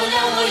手，让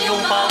我拥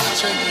抱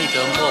着你的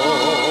梦，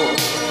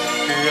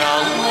让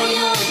我拥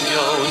有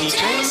你真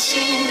心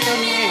的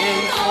面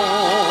孔。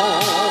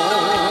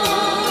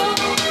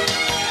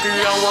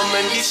让我们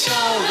的笑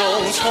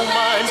容充满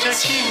着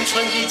青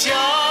春的骄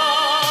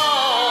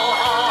傲，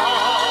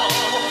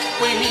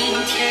为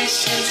明天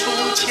献出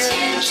虔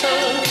诚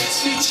的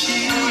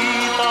祈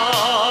祷。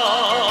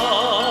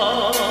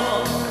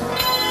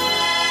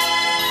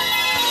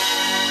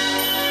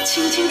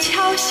轻轻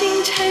敲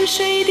醒沉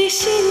睡的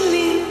心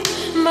灵，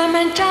慢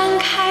慢张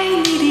开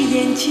你的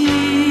眼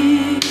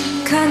睛，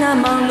看那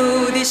忙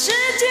碌的世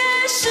界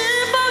是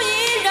否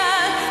依然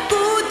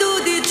孤独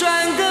地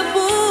转个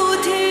不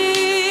停。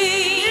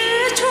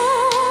日出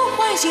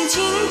唤醒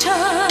清晨，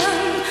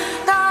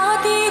大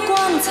地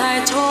光彩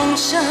重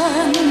生，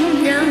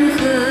让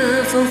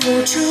和风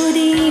拂出的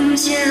音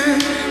响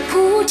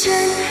铺成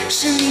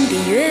生命的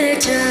乐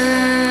章。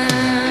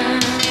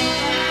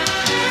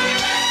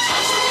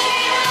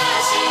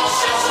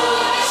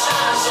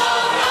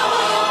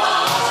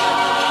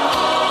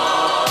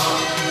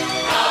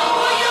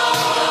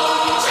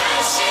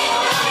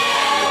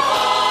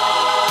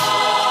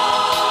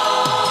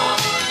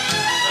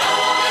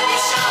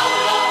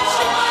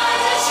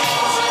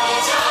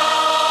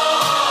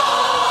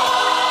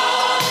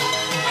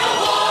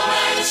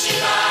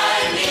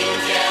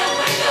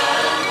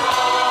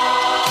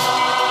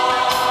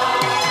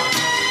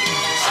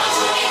唱出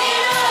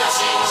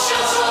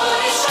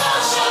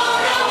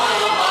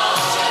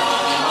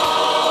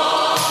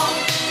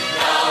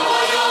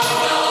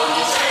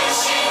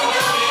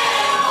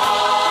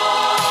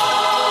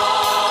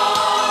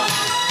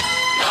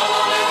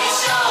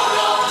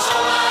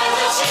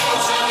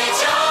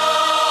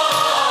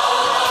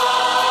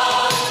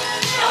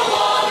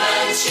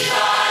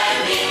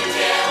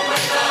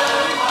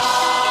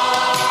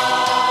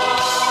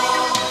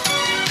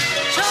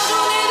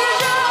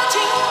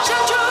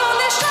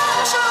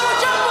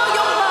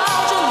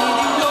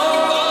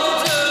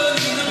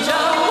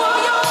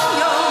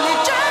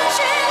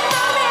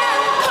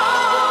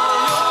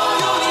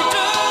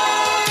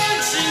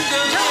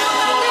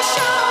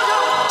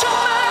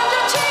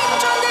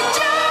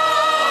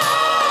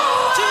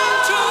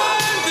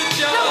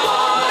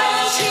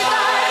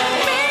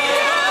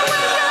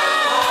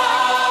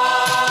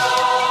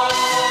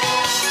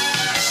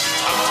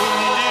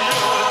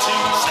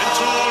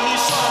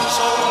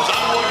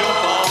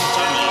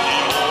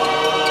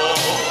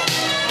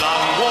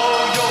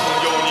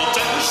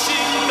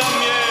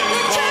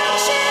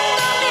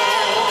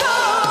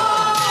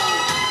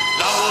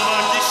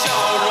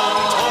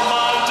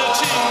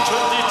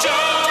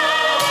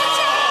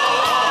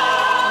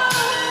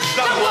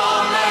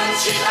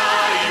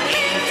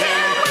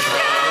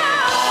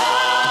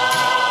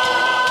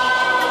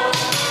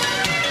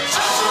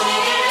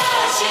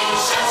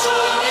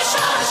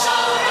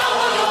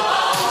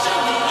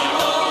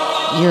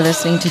You're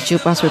listening to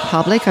Jukebox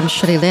Republic. I'm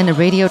Shirley Lin at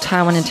Radio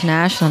Taiwan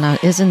International. Now,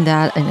 isn't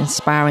that an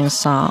inspiring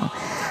song?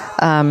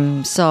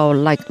 So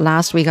like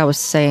last week, I was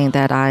saying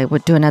that I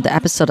would do another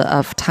episode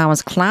of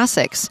Taiwan's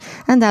classics,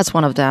 and that's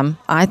one of them,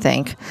 I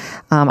think.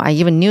 I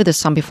even knew this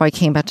song before I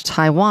came back to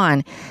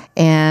Taiwan.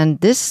 And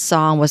this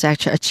song was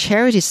actually a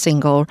charity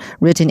single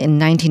written in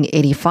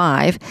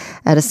 1985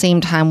 at the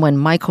same time when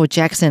Michael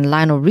Jackson and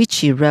Lionel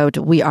Richie wrote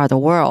We Are the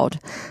World.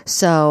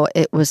 So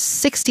it was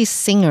 60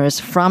 singers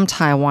from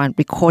Taiwan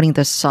recording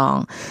this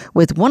song,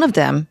 with one of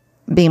them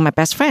being my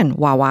best friend,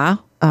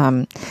 Wawa,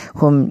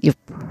 whom you've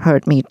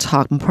heard me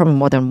talk probably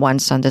more than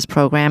once on this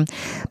program.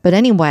 But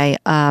anyway,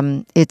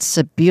 it's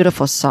a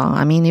beautiful song.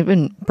 I mean, it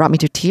even brought me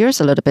to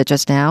tears a little bit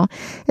just now.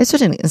 It's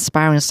such an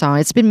inspiring song.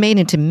 It's been made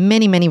into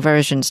many, many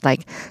versions,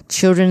 like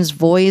children's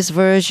voice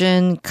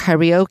version,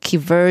 karaoke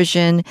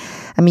version.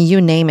 I mean, you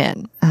name it.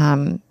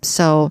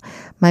 So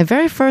my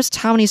very first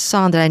Taiwanese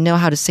song that I know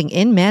how to sing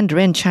in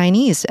Mandarin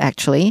Chinese,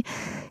 actually.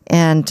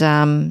 And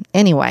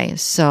anyway,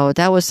 so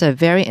that was a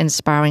very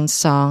inspiring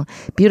song,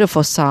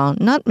 beautiful song.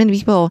 Not many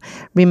people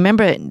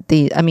remember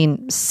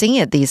sing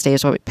it these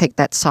days or pick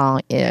that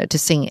song to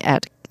sing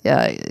at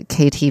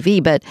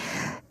KTV. But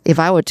if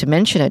I were to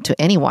mention it to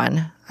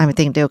anyone, I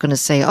think they're going to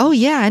say, oh,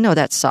 yeah, I know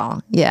that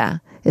song. Yeah,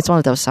 it's one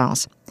of those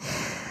songs.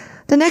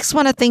 The next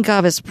one I think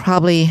of is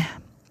probably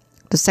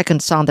the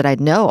second song that I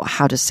know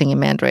how to sing in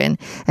Mandarin,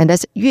 and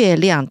that's 月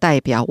亮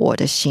代表我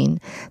的心.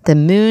 The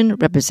moon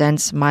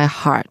represents my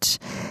heart.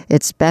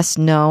 It's best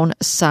known,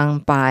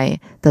 sung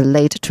by the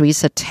late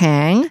Teresa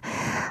Tang.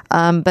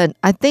 But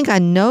I think I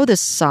know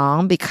this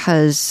song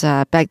because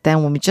back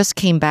then when we just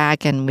came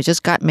back and we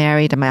just got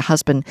married, and my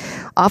husband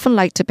often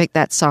liked to pick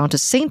that song to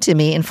sing to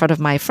me in front of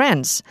my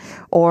friends,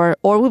 or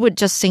we would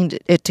just sing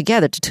it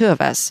together, the two of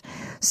us.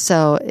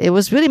 So it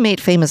was really made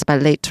famous by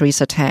late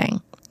Teresa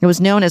Tang. It was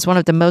known as one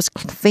of the most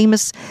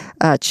famous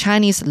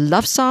Chinese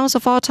love songs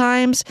of all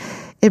times.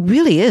 It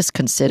really is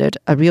considered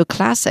a real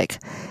classic.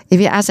 If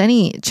you ask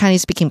any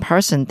Chinese-speaking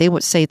person, they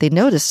would say they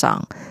know this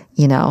song,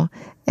 you know.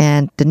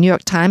 And the New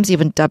York Times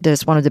even dubbed it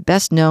as one of the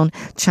best-known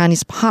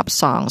Chinese pop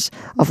songs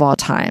of all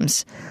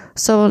times.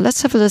 So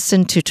let's have a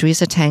listen to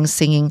Teresa Tang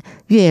singing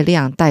月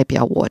亮代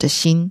表我的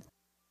心.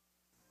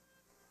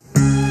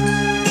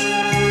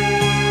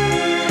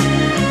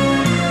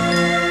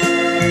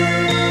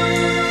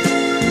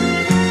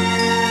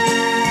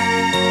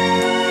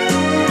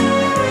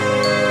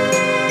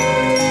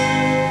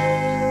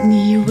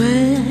你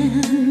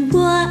问我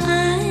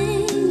爱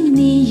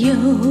你有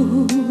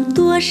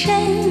多深，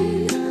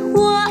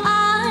我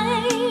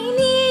爱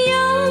你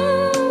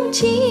有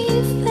几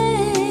分？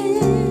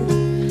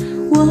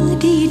我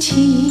的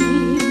情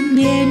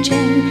也真，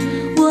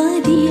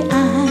我的爱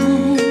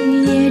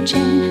也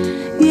真，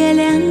月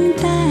亮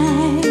代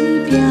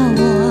表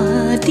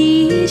我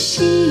的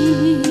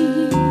心。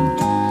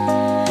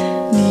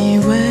你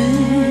问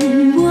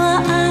我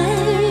爱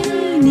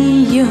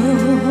你有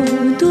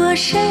多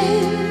深？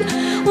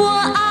我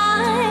爱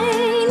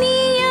你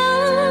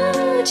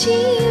有几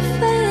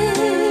分？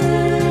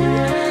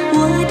我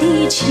的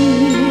情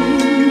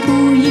不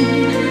移，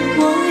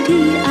我的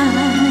爱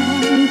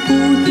不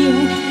变，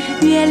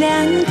月亮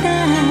代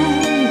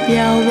表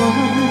我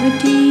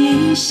的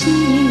心。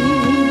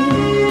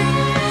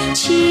轻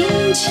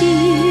轻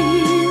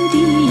的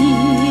一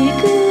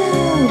个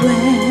吻，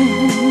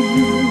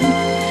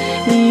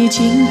已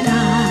经打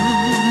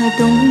动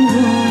我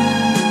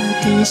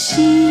的心。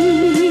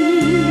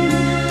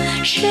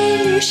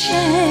深深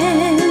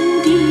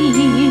的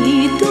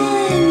一段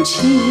情，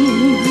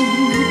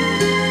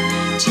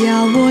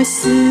叫我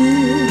思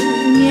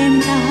念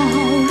到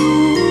如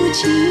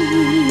今。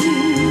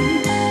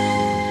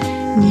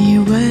你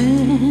问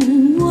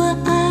我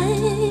爱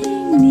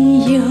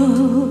你有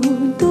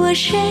多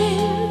深，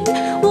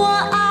我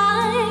爱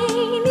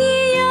你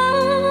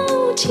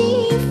有几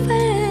分？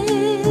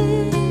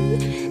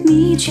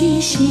你去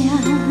想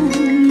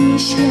一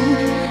想，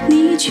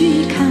你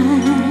去看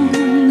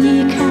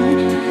一看，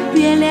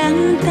月亮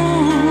代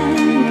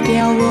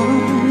表我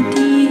的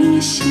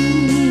心。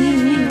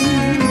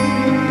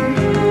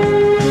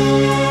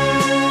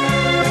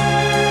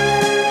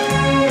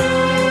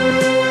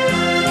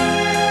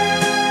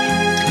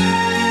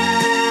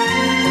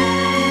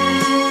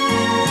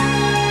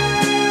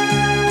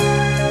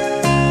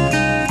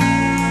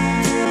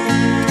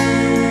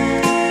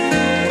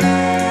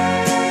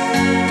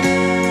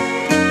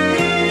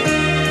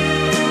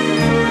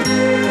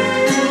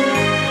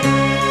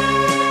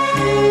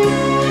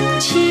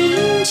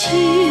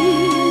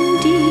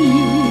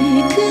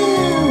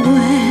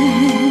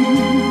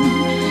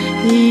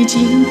已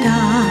经打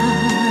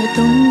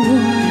动我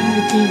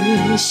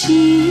的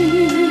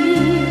心，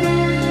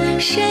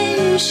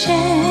深深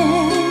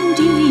的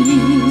一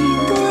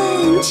段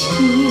情，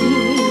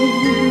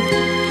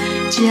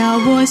叫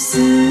我思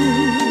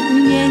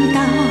念到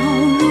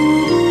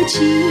如今。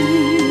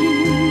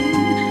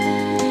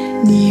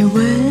你问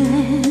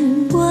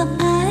我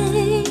爱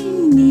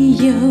你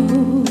有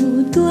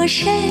多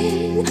深，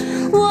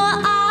我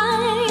爱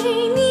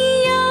你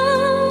有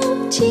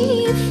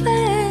几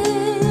分？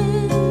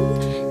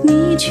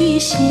去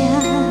想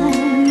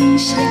一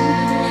想，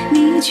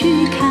你去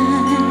看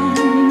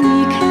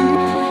一看，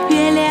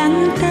月亮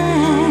代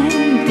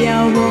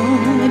表我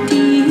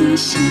的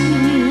心。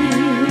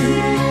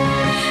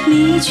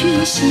你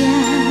去想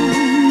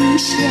一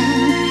想，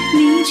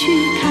你去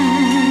看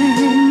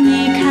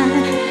一看，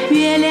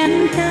月亮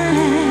代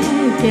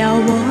表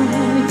我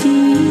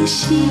的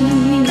心。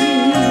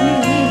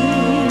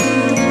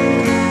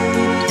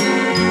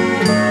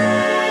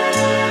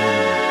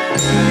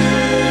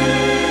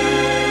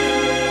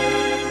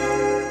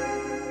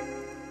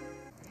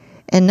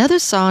Another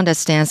song that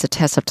stands the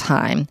test of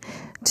time,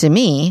 to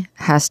me,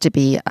 has to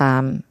be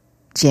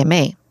姐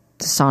妹,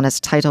 the song that's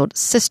titled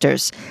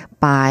Sisters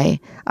by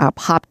our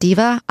pop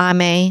diva,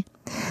 Ame.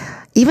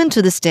 Even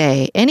to this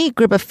day, any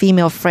group of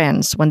female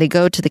friends, when they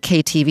go to the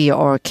KTV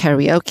or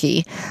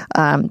karaoke,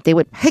 they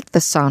would pick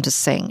the song to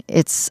sing.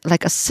 It's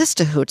like a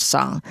sisterhood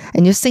song,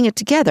 and you sing it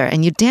together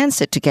and you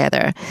dance it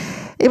together.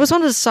 It was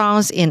one of the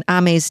songs in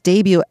Ame's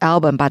debut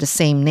album by the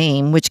same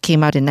name, which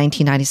came out in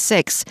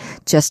 1996,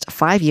 just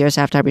 5 years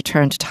after I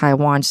returned to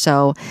Taiwan.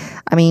 So,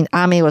 I mean,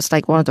 Ame was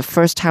like one of the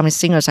first Taiwanese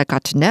singers I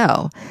got to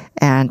know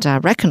and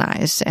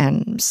recognize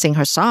and sing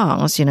her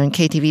songs, you know, in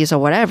KTVs or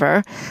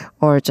whatever,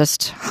 or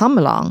just hum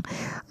along.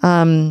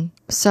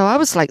 So I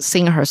was like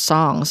singing her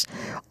songs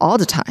all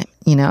the time,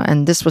 you know,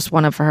 and this was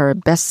one of her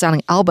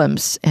best-selling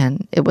albums,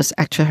 and it was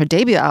actually her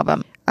debut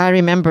album. I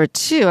remember,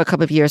 too, a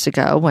couple of years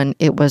ago when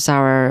it was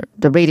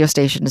the radio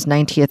station's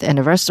 90th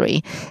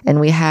anniversary, and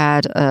we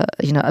had, a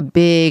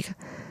big,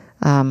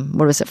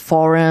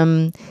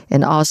 forum,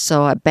 and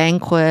also a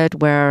banquet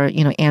where,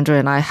 Andrew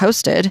and I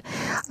hosted.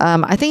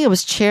 I think it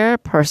was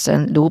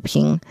chairperson Lu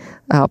Ping,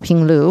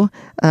 Ping Lu,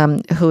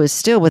 who is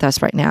still with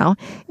us right now.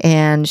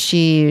 And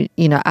she,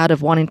 out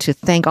of wanting to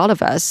thank all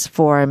of us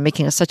for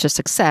making us such a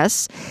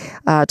success,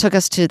 took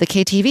us to the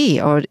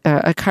KTV, or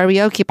a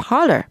karaoke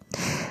parlor.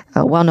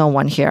 A well-known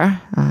one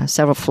here,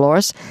 several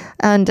floors.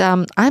 And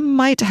I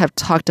might have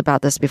talked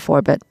about this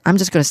before, but I'm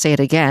just going to say it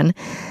again.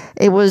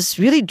 It was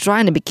really dry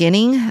in the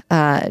beginning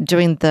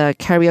during the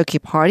karaoke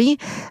party.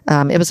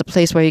 It was a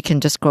place where you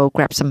can just go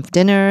grab some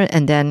dinner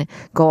and then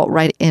go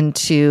right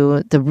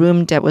into the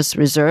room that was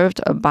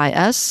reserved by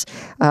us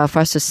for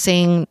us to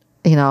sing,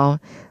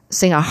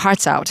 sing our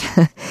hearts out.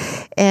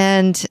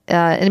 And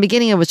in the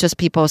beginning, it was just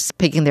people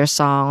picking their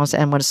songs.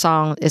 And when a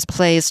song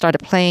started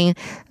playing,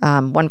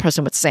 one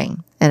person would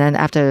sing. And then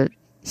after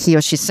he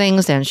or she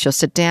sings, then she'll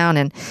sit down.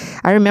 And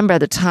I remember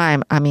at the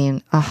time,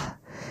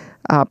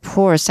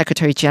 poor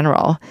Secretary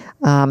General,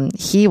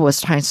 he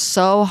was trying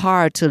so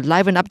hard to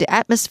liven up the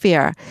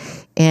atmosphere.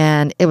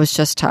 And it was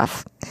just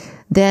tough.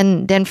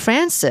 Then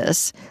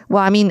Francis,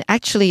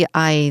 actually,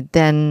 I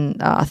then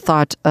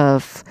thought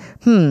of,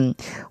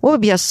 what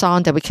would be a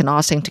song that we can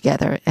all sing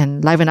together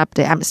and liven up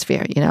the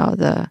atmosphere,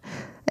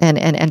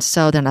 and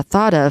so then I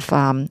thought of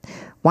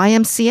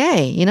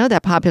YMCA,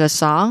 that popular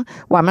song.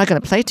 Well, I'm not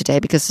going to play today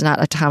because it's not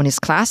a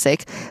Taiwanese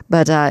classic,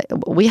 but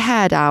we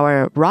had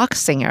our rock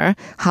singer,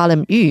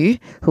 Harlem Yu,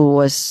 who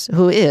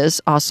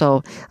is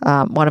also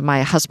one of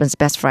my husband's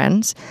best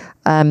friends.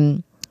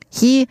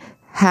 He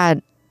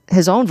had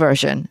his own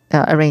version,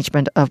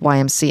 arrangement of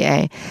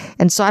YMCA.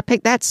 And so I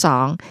picked that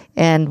song.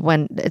 And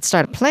when it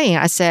started playing,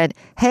 I said,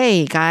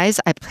 hey, guys,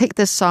 I picked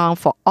this song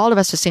for all of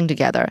us to sing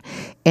together.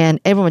 And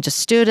everyone just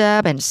stood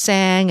up and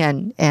sang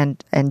and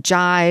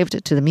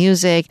jived to the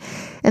music.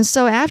 And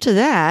so after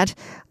that,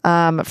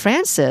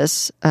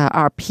 Frances,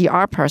 our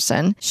PR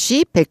person,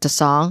 she picked the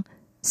song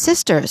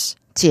Sisters,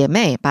 姐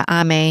妹 by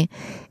Ame.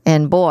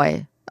 And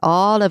boy,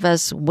 all of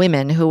us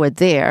women who were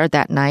there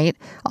that night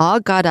all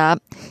got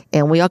up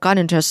and we all got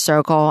into a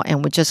circle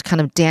and we just kind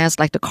of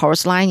danced like the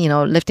chorus line,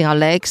 lifting our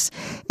legs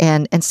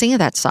and singing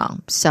that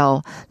song.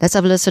 So let's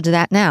have a listen to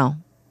that now.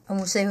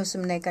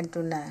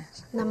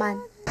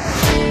 Naman.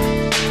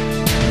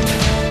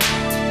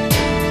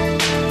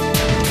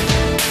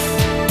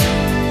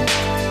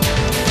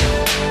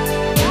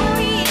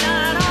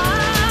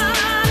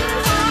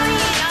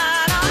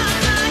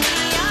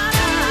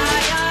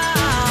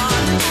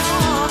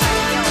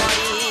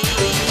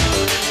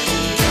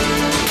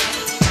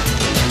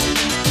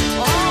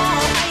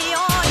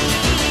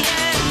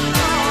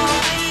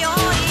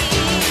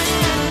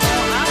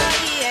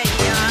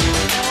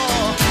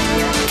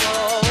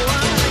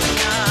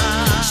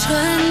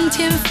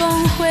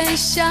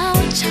小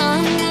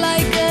唱来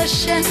个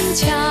神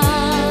腔，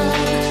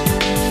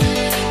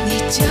你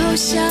就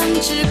像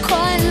只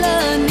快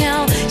乐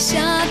鸟，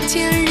夏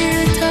天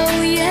日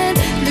头炎，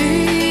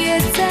绿叶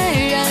在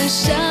燃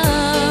烧，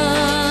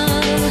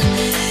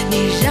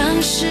你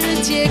让世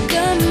界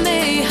更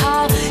美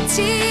好，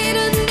记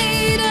得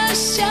你的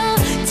笑，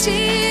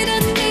记得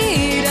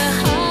你的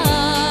好，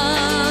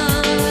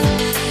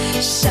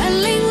山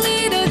林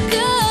里的歌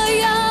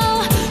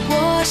谣，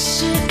我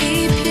是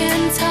一片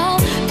草，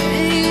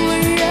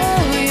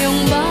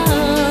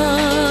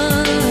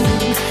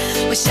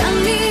我想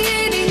你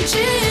一定知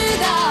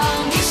道，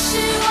你是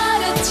我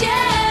的姐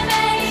妹，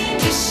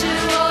你是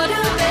我的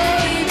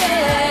baby，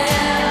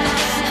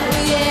 oh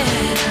yeah，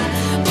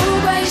 不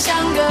管相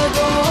隔多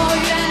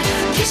远。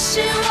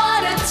我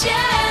的姐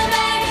妹，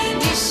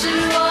你是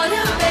我的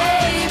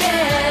baby，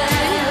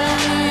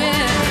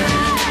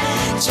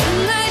 真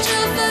爱这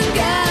份感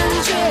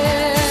觉。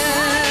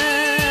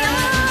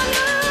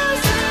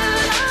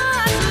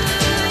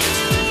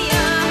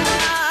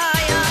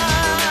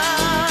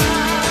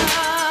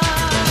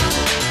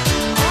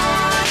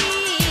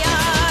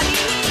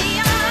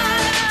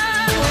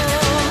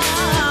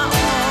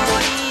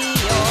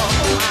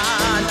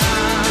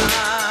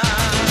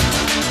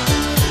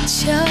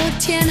秋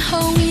天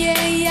红叶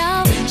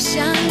要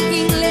响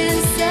应脸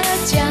色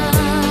讲，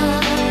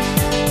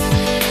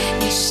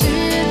你是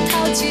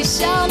淘气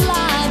小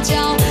辣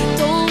椒，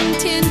冬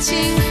天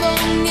清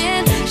风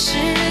年，世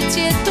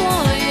界多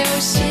悠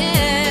闲，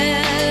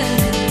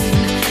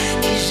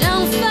你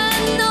让烦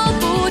恼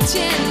不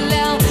见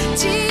了，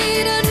记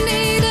得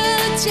你的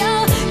脚，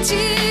记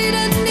得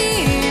你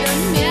的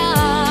秒，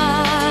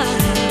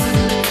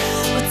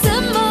我怎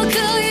么可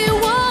以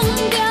忘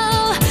掉，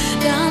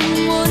让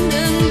我能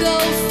够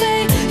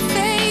飞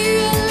越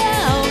了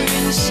云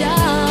霄，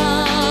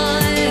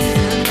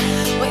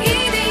我一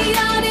定要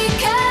你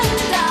看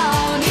到，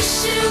你是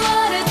我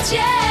的姐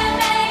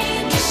妹，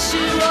你是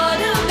我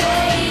的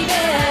baby，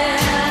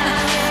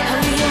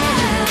 oh yeah，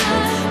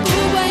 不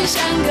管相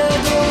隔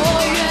多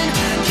远，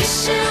你是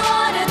我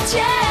的姐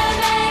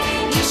妹，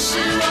你是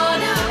我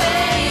的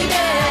baby，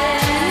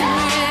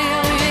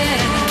 oh yeah，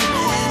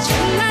 真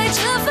爱这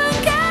份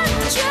感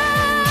觉。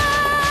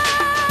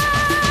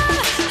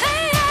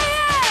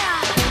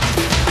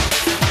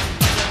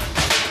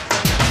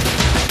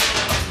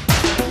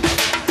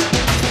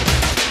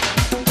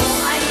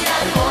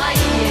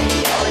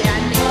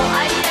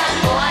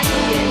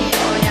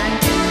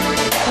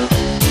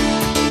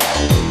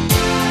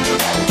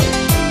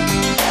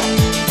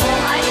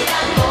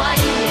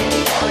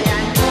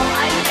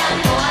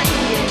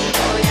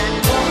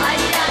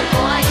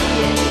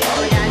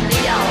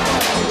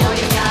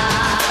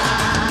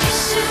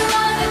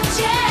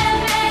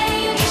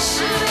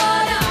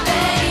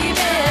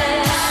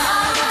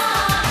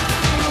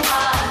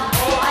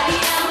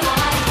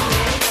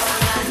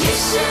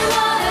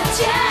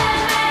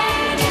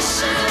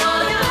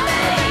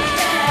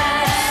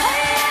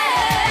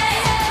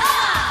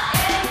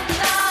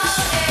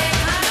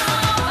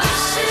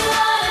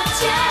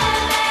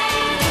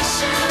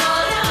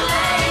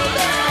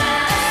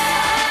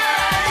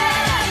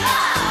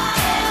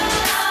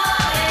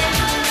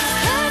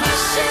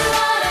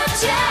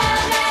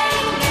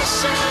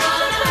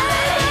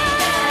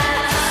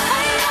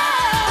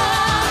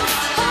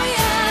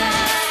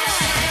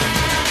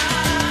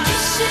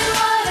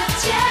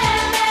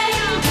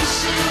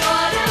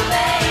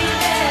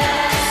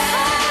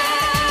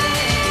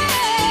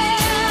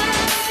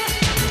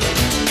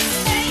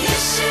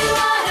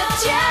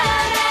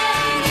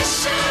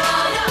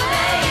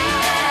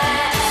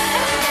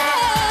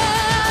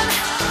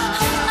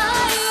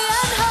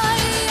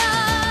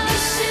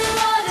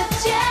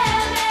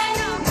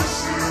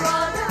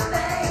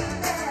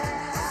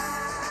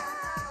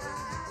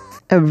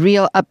A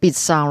real upbeat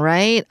song,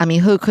 right? I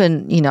mean, who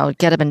couldn't,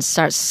 get up and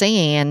start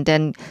singing and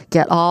then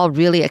get all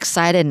really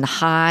excited and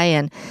high?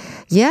 And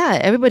yeah,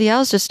 everybody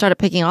else just started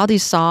picking all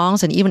these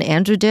songs. And even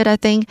Andrew did, I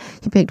think.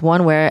 He picked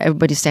one where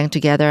everybody sang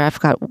together. I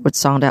forgot what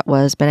song that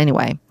was. But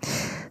anyway,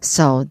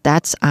 so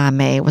that's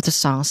Ame with the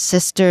song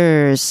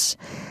Sisters.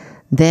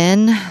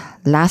 Then,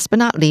 last but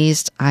not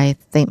least, I'm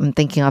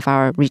thinking of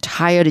our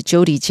retired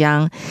Jody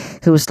Jiang,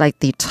 who was like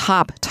the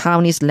top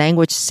Taiwanese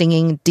language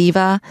singing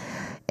diva.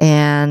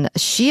 And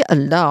she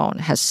alone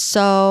has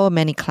so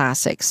many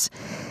classics.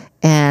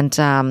 And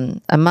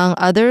among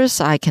others,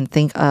 I can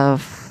think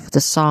of the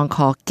song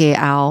called Ge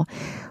Ao,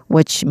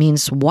 which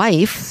means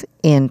wife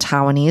in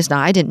Taiwanese. Now,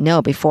 I didn't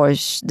know before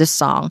this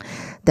song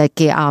that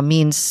Ge Ao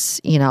means,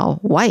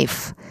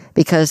 wife.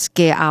 Because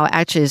Ge Ao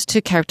actually is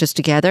two characters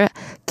together.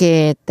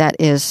 Ge, that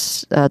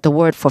is the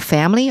word for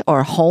family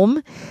or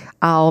home.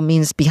 Ao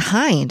means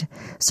behind.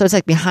 So it's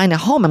like behind a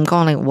home. I'm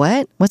going like,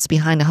 what? What's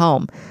behind a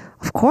home?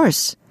 Of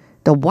course,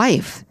 the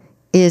wife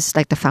is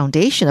like the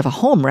foundation of a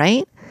home,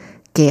 right?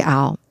 Ge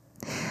Ao.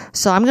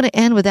 So I'm going to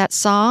end with that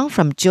song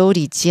from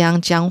Jody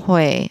Jiang, Jiang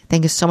Hui.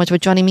 Thank you so much for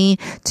joining me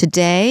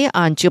today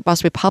on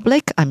Jukebox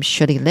Republic. I'm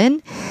Shirley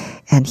Lin.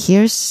 And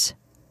here's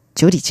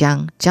Jody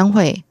Jiang, Jiang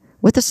Hui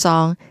with the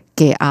song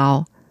Ge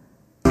Ao.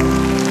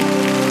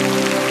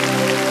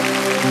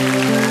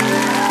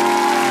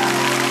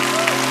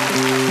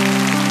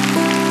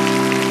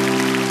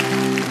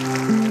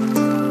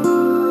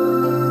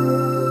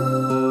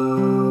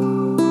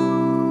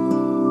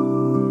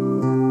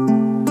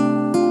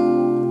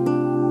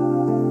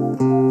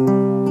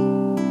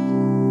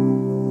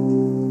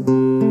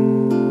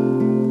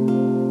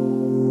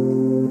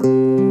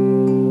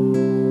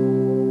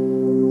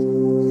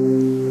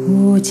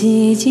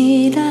 一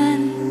日咱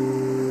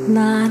若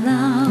老，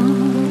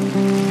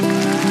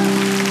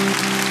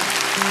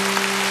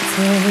找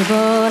无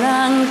人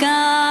甲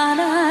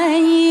来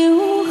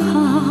友好，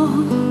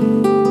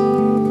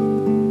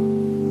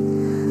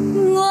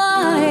我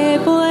会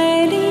陪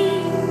你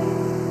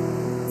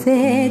坐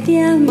点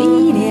医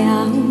疗。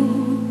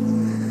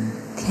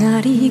听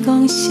你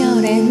讲少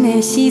年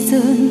的时阵，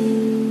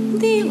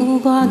你有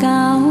外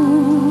敖，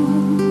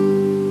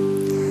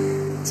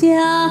食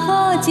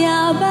好食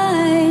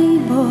歹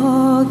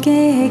无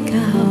计较，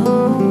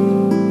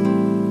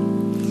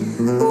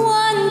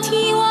怨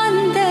天怨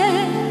地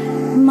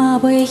嘛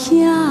袂晓。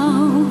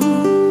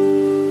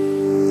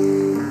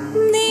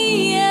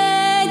你的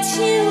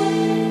手，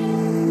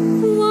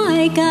我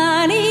会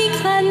甲你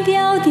牵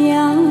条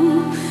条，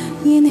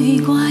因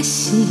为我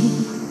是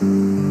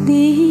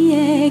你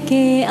的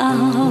家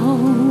后。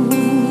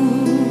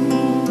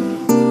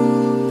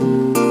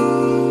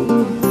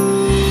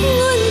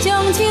阮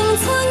将青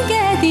春嫁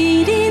伫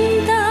恁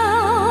兜，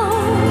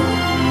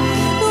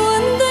阮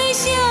对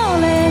少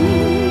年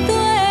对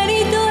你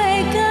对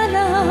甲老，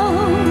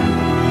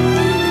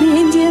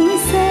人情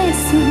世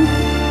事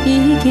已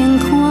经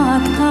看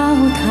透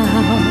透，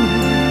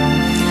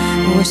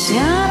有啥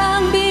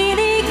人比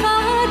你较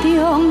重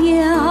要？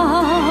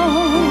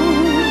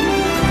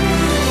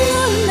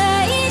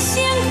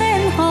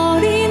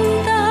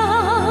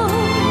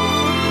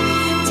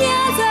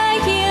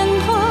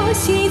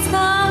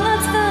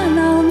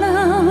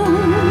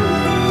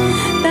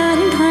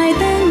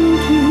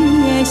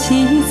时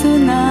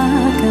阵若到，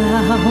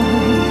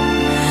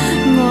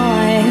我会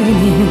令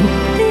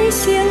你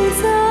先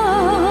走，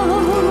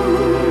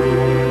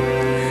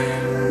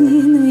因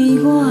为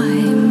我会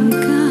不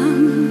甘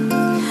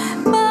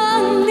放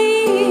你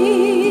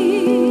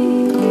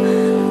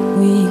为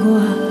我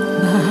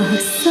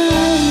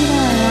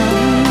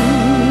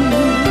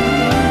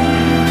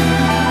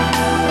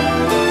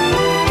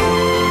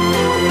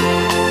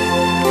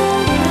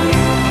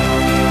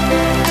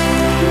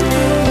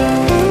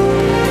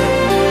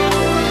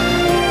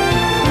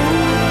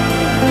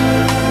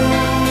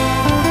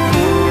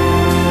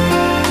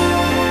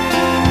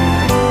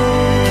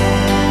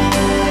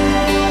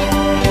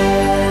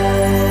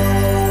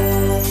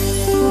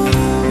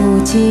目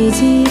屎一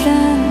日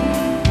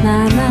咱若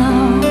老，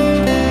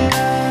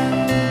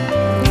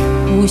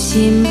有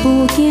心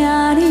不惊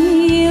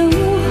你有效。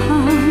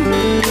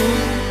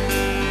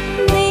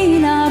你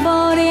若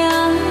无聊，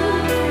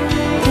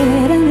替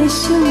人咧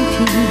相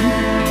片，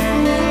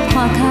看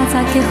较早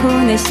结婚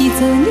的时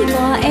阵，你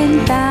大缘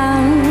投，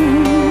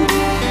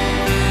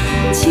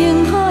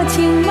穿好穿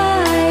歹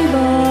无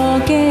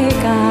计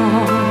较，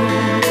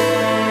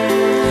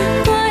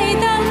该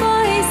东该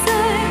西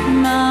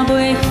嘛袂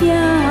晓。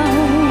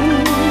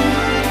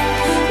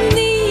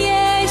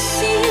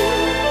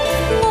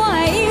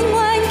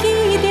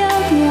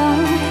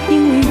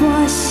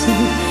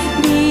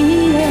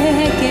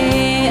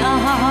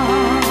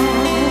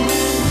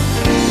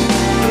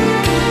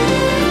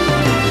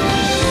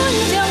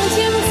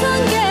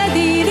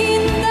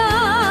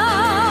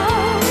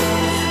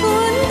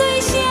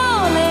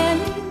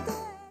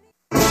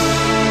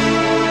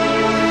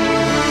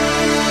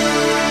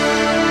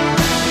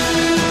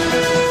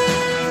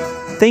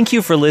Thank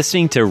you for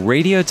listening to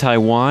Radio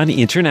Taiwan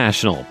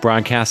International,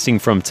 broadcasting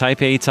from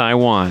Taipei,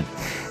 Taiwan.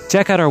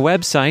 Check out our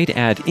website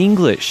at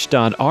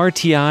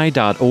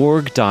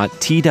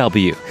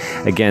english.rti.org.tw.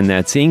 Again,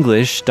 that's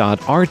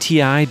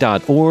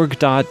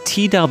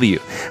english.rti.org.tw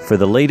for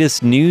the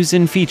latest news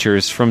and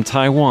features from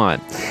Taiwan.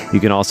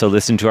 You can also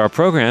listen to our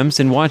programs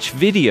and watch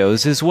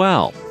videos as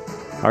well.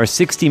 Our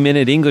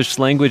 60-minute English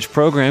language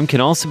program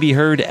can also be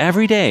heard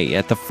every day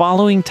at the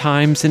following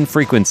times and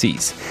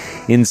frequencies.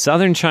 In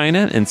southern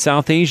China and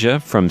South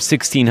Asia from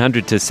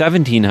 1600 to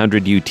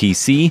 1700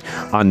 UTC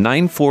on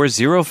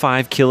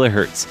 9405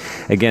 kHz.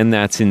 Again,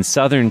 that's in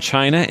southern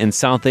China and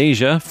South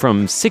Asia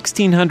from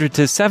 1600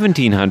 to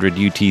 1700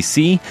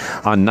 UTC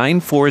on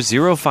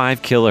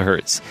 9405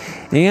 kHz.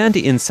 And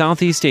in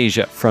Southeast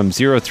Asia from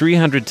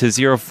 0300 to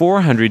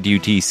 0400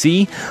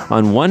 UTC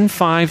on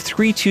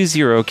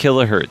 15320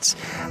 kHz.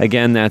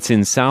 Again, that's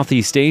in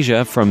Southeast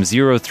Asia from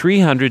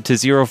 0300 to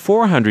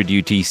 0400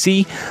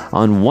 UTC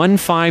on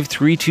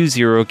 15320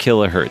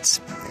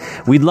 kHz.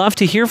 We'd love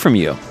to hear from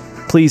you.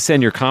 Please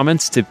send your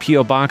comments to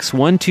P.O. Box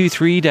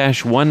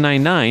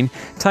 123-199,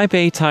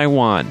 Taipei,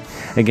 Taiwan.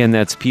 Again,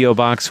 that's P.O.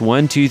 Box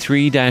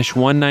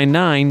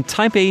 123-199,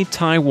 Taipei,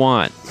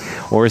 Taiwan.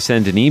 Or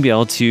send an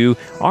email to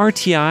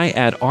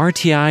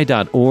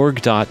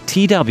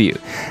rti@rti.org.tw.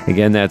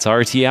 Again, that's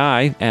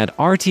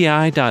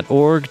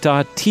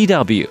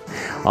rti@rti.org.tw.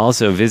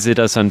 Also, visit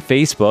us on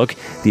Facebook.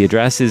 The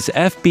address is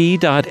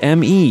fb.me/Radio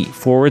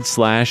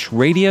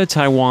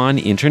Taiwan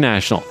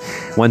International.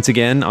 Once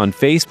again, on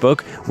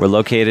Facebook, we're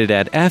located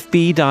at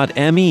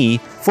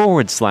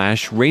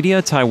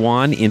fb.me/Radio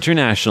Taiwan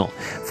International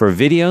for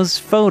videos,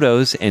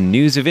 photos, and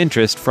news of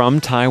interest from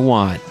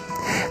Taiwan.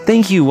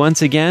 Thank you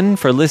once again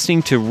for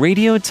listening to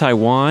Radio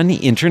Taiwan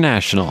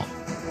International.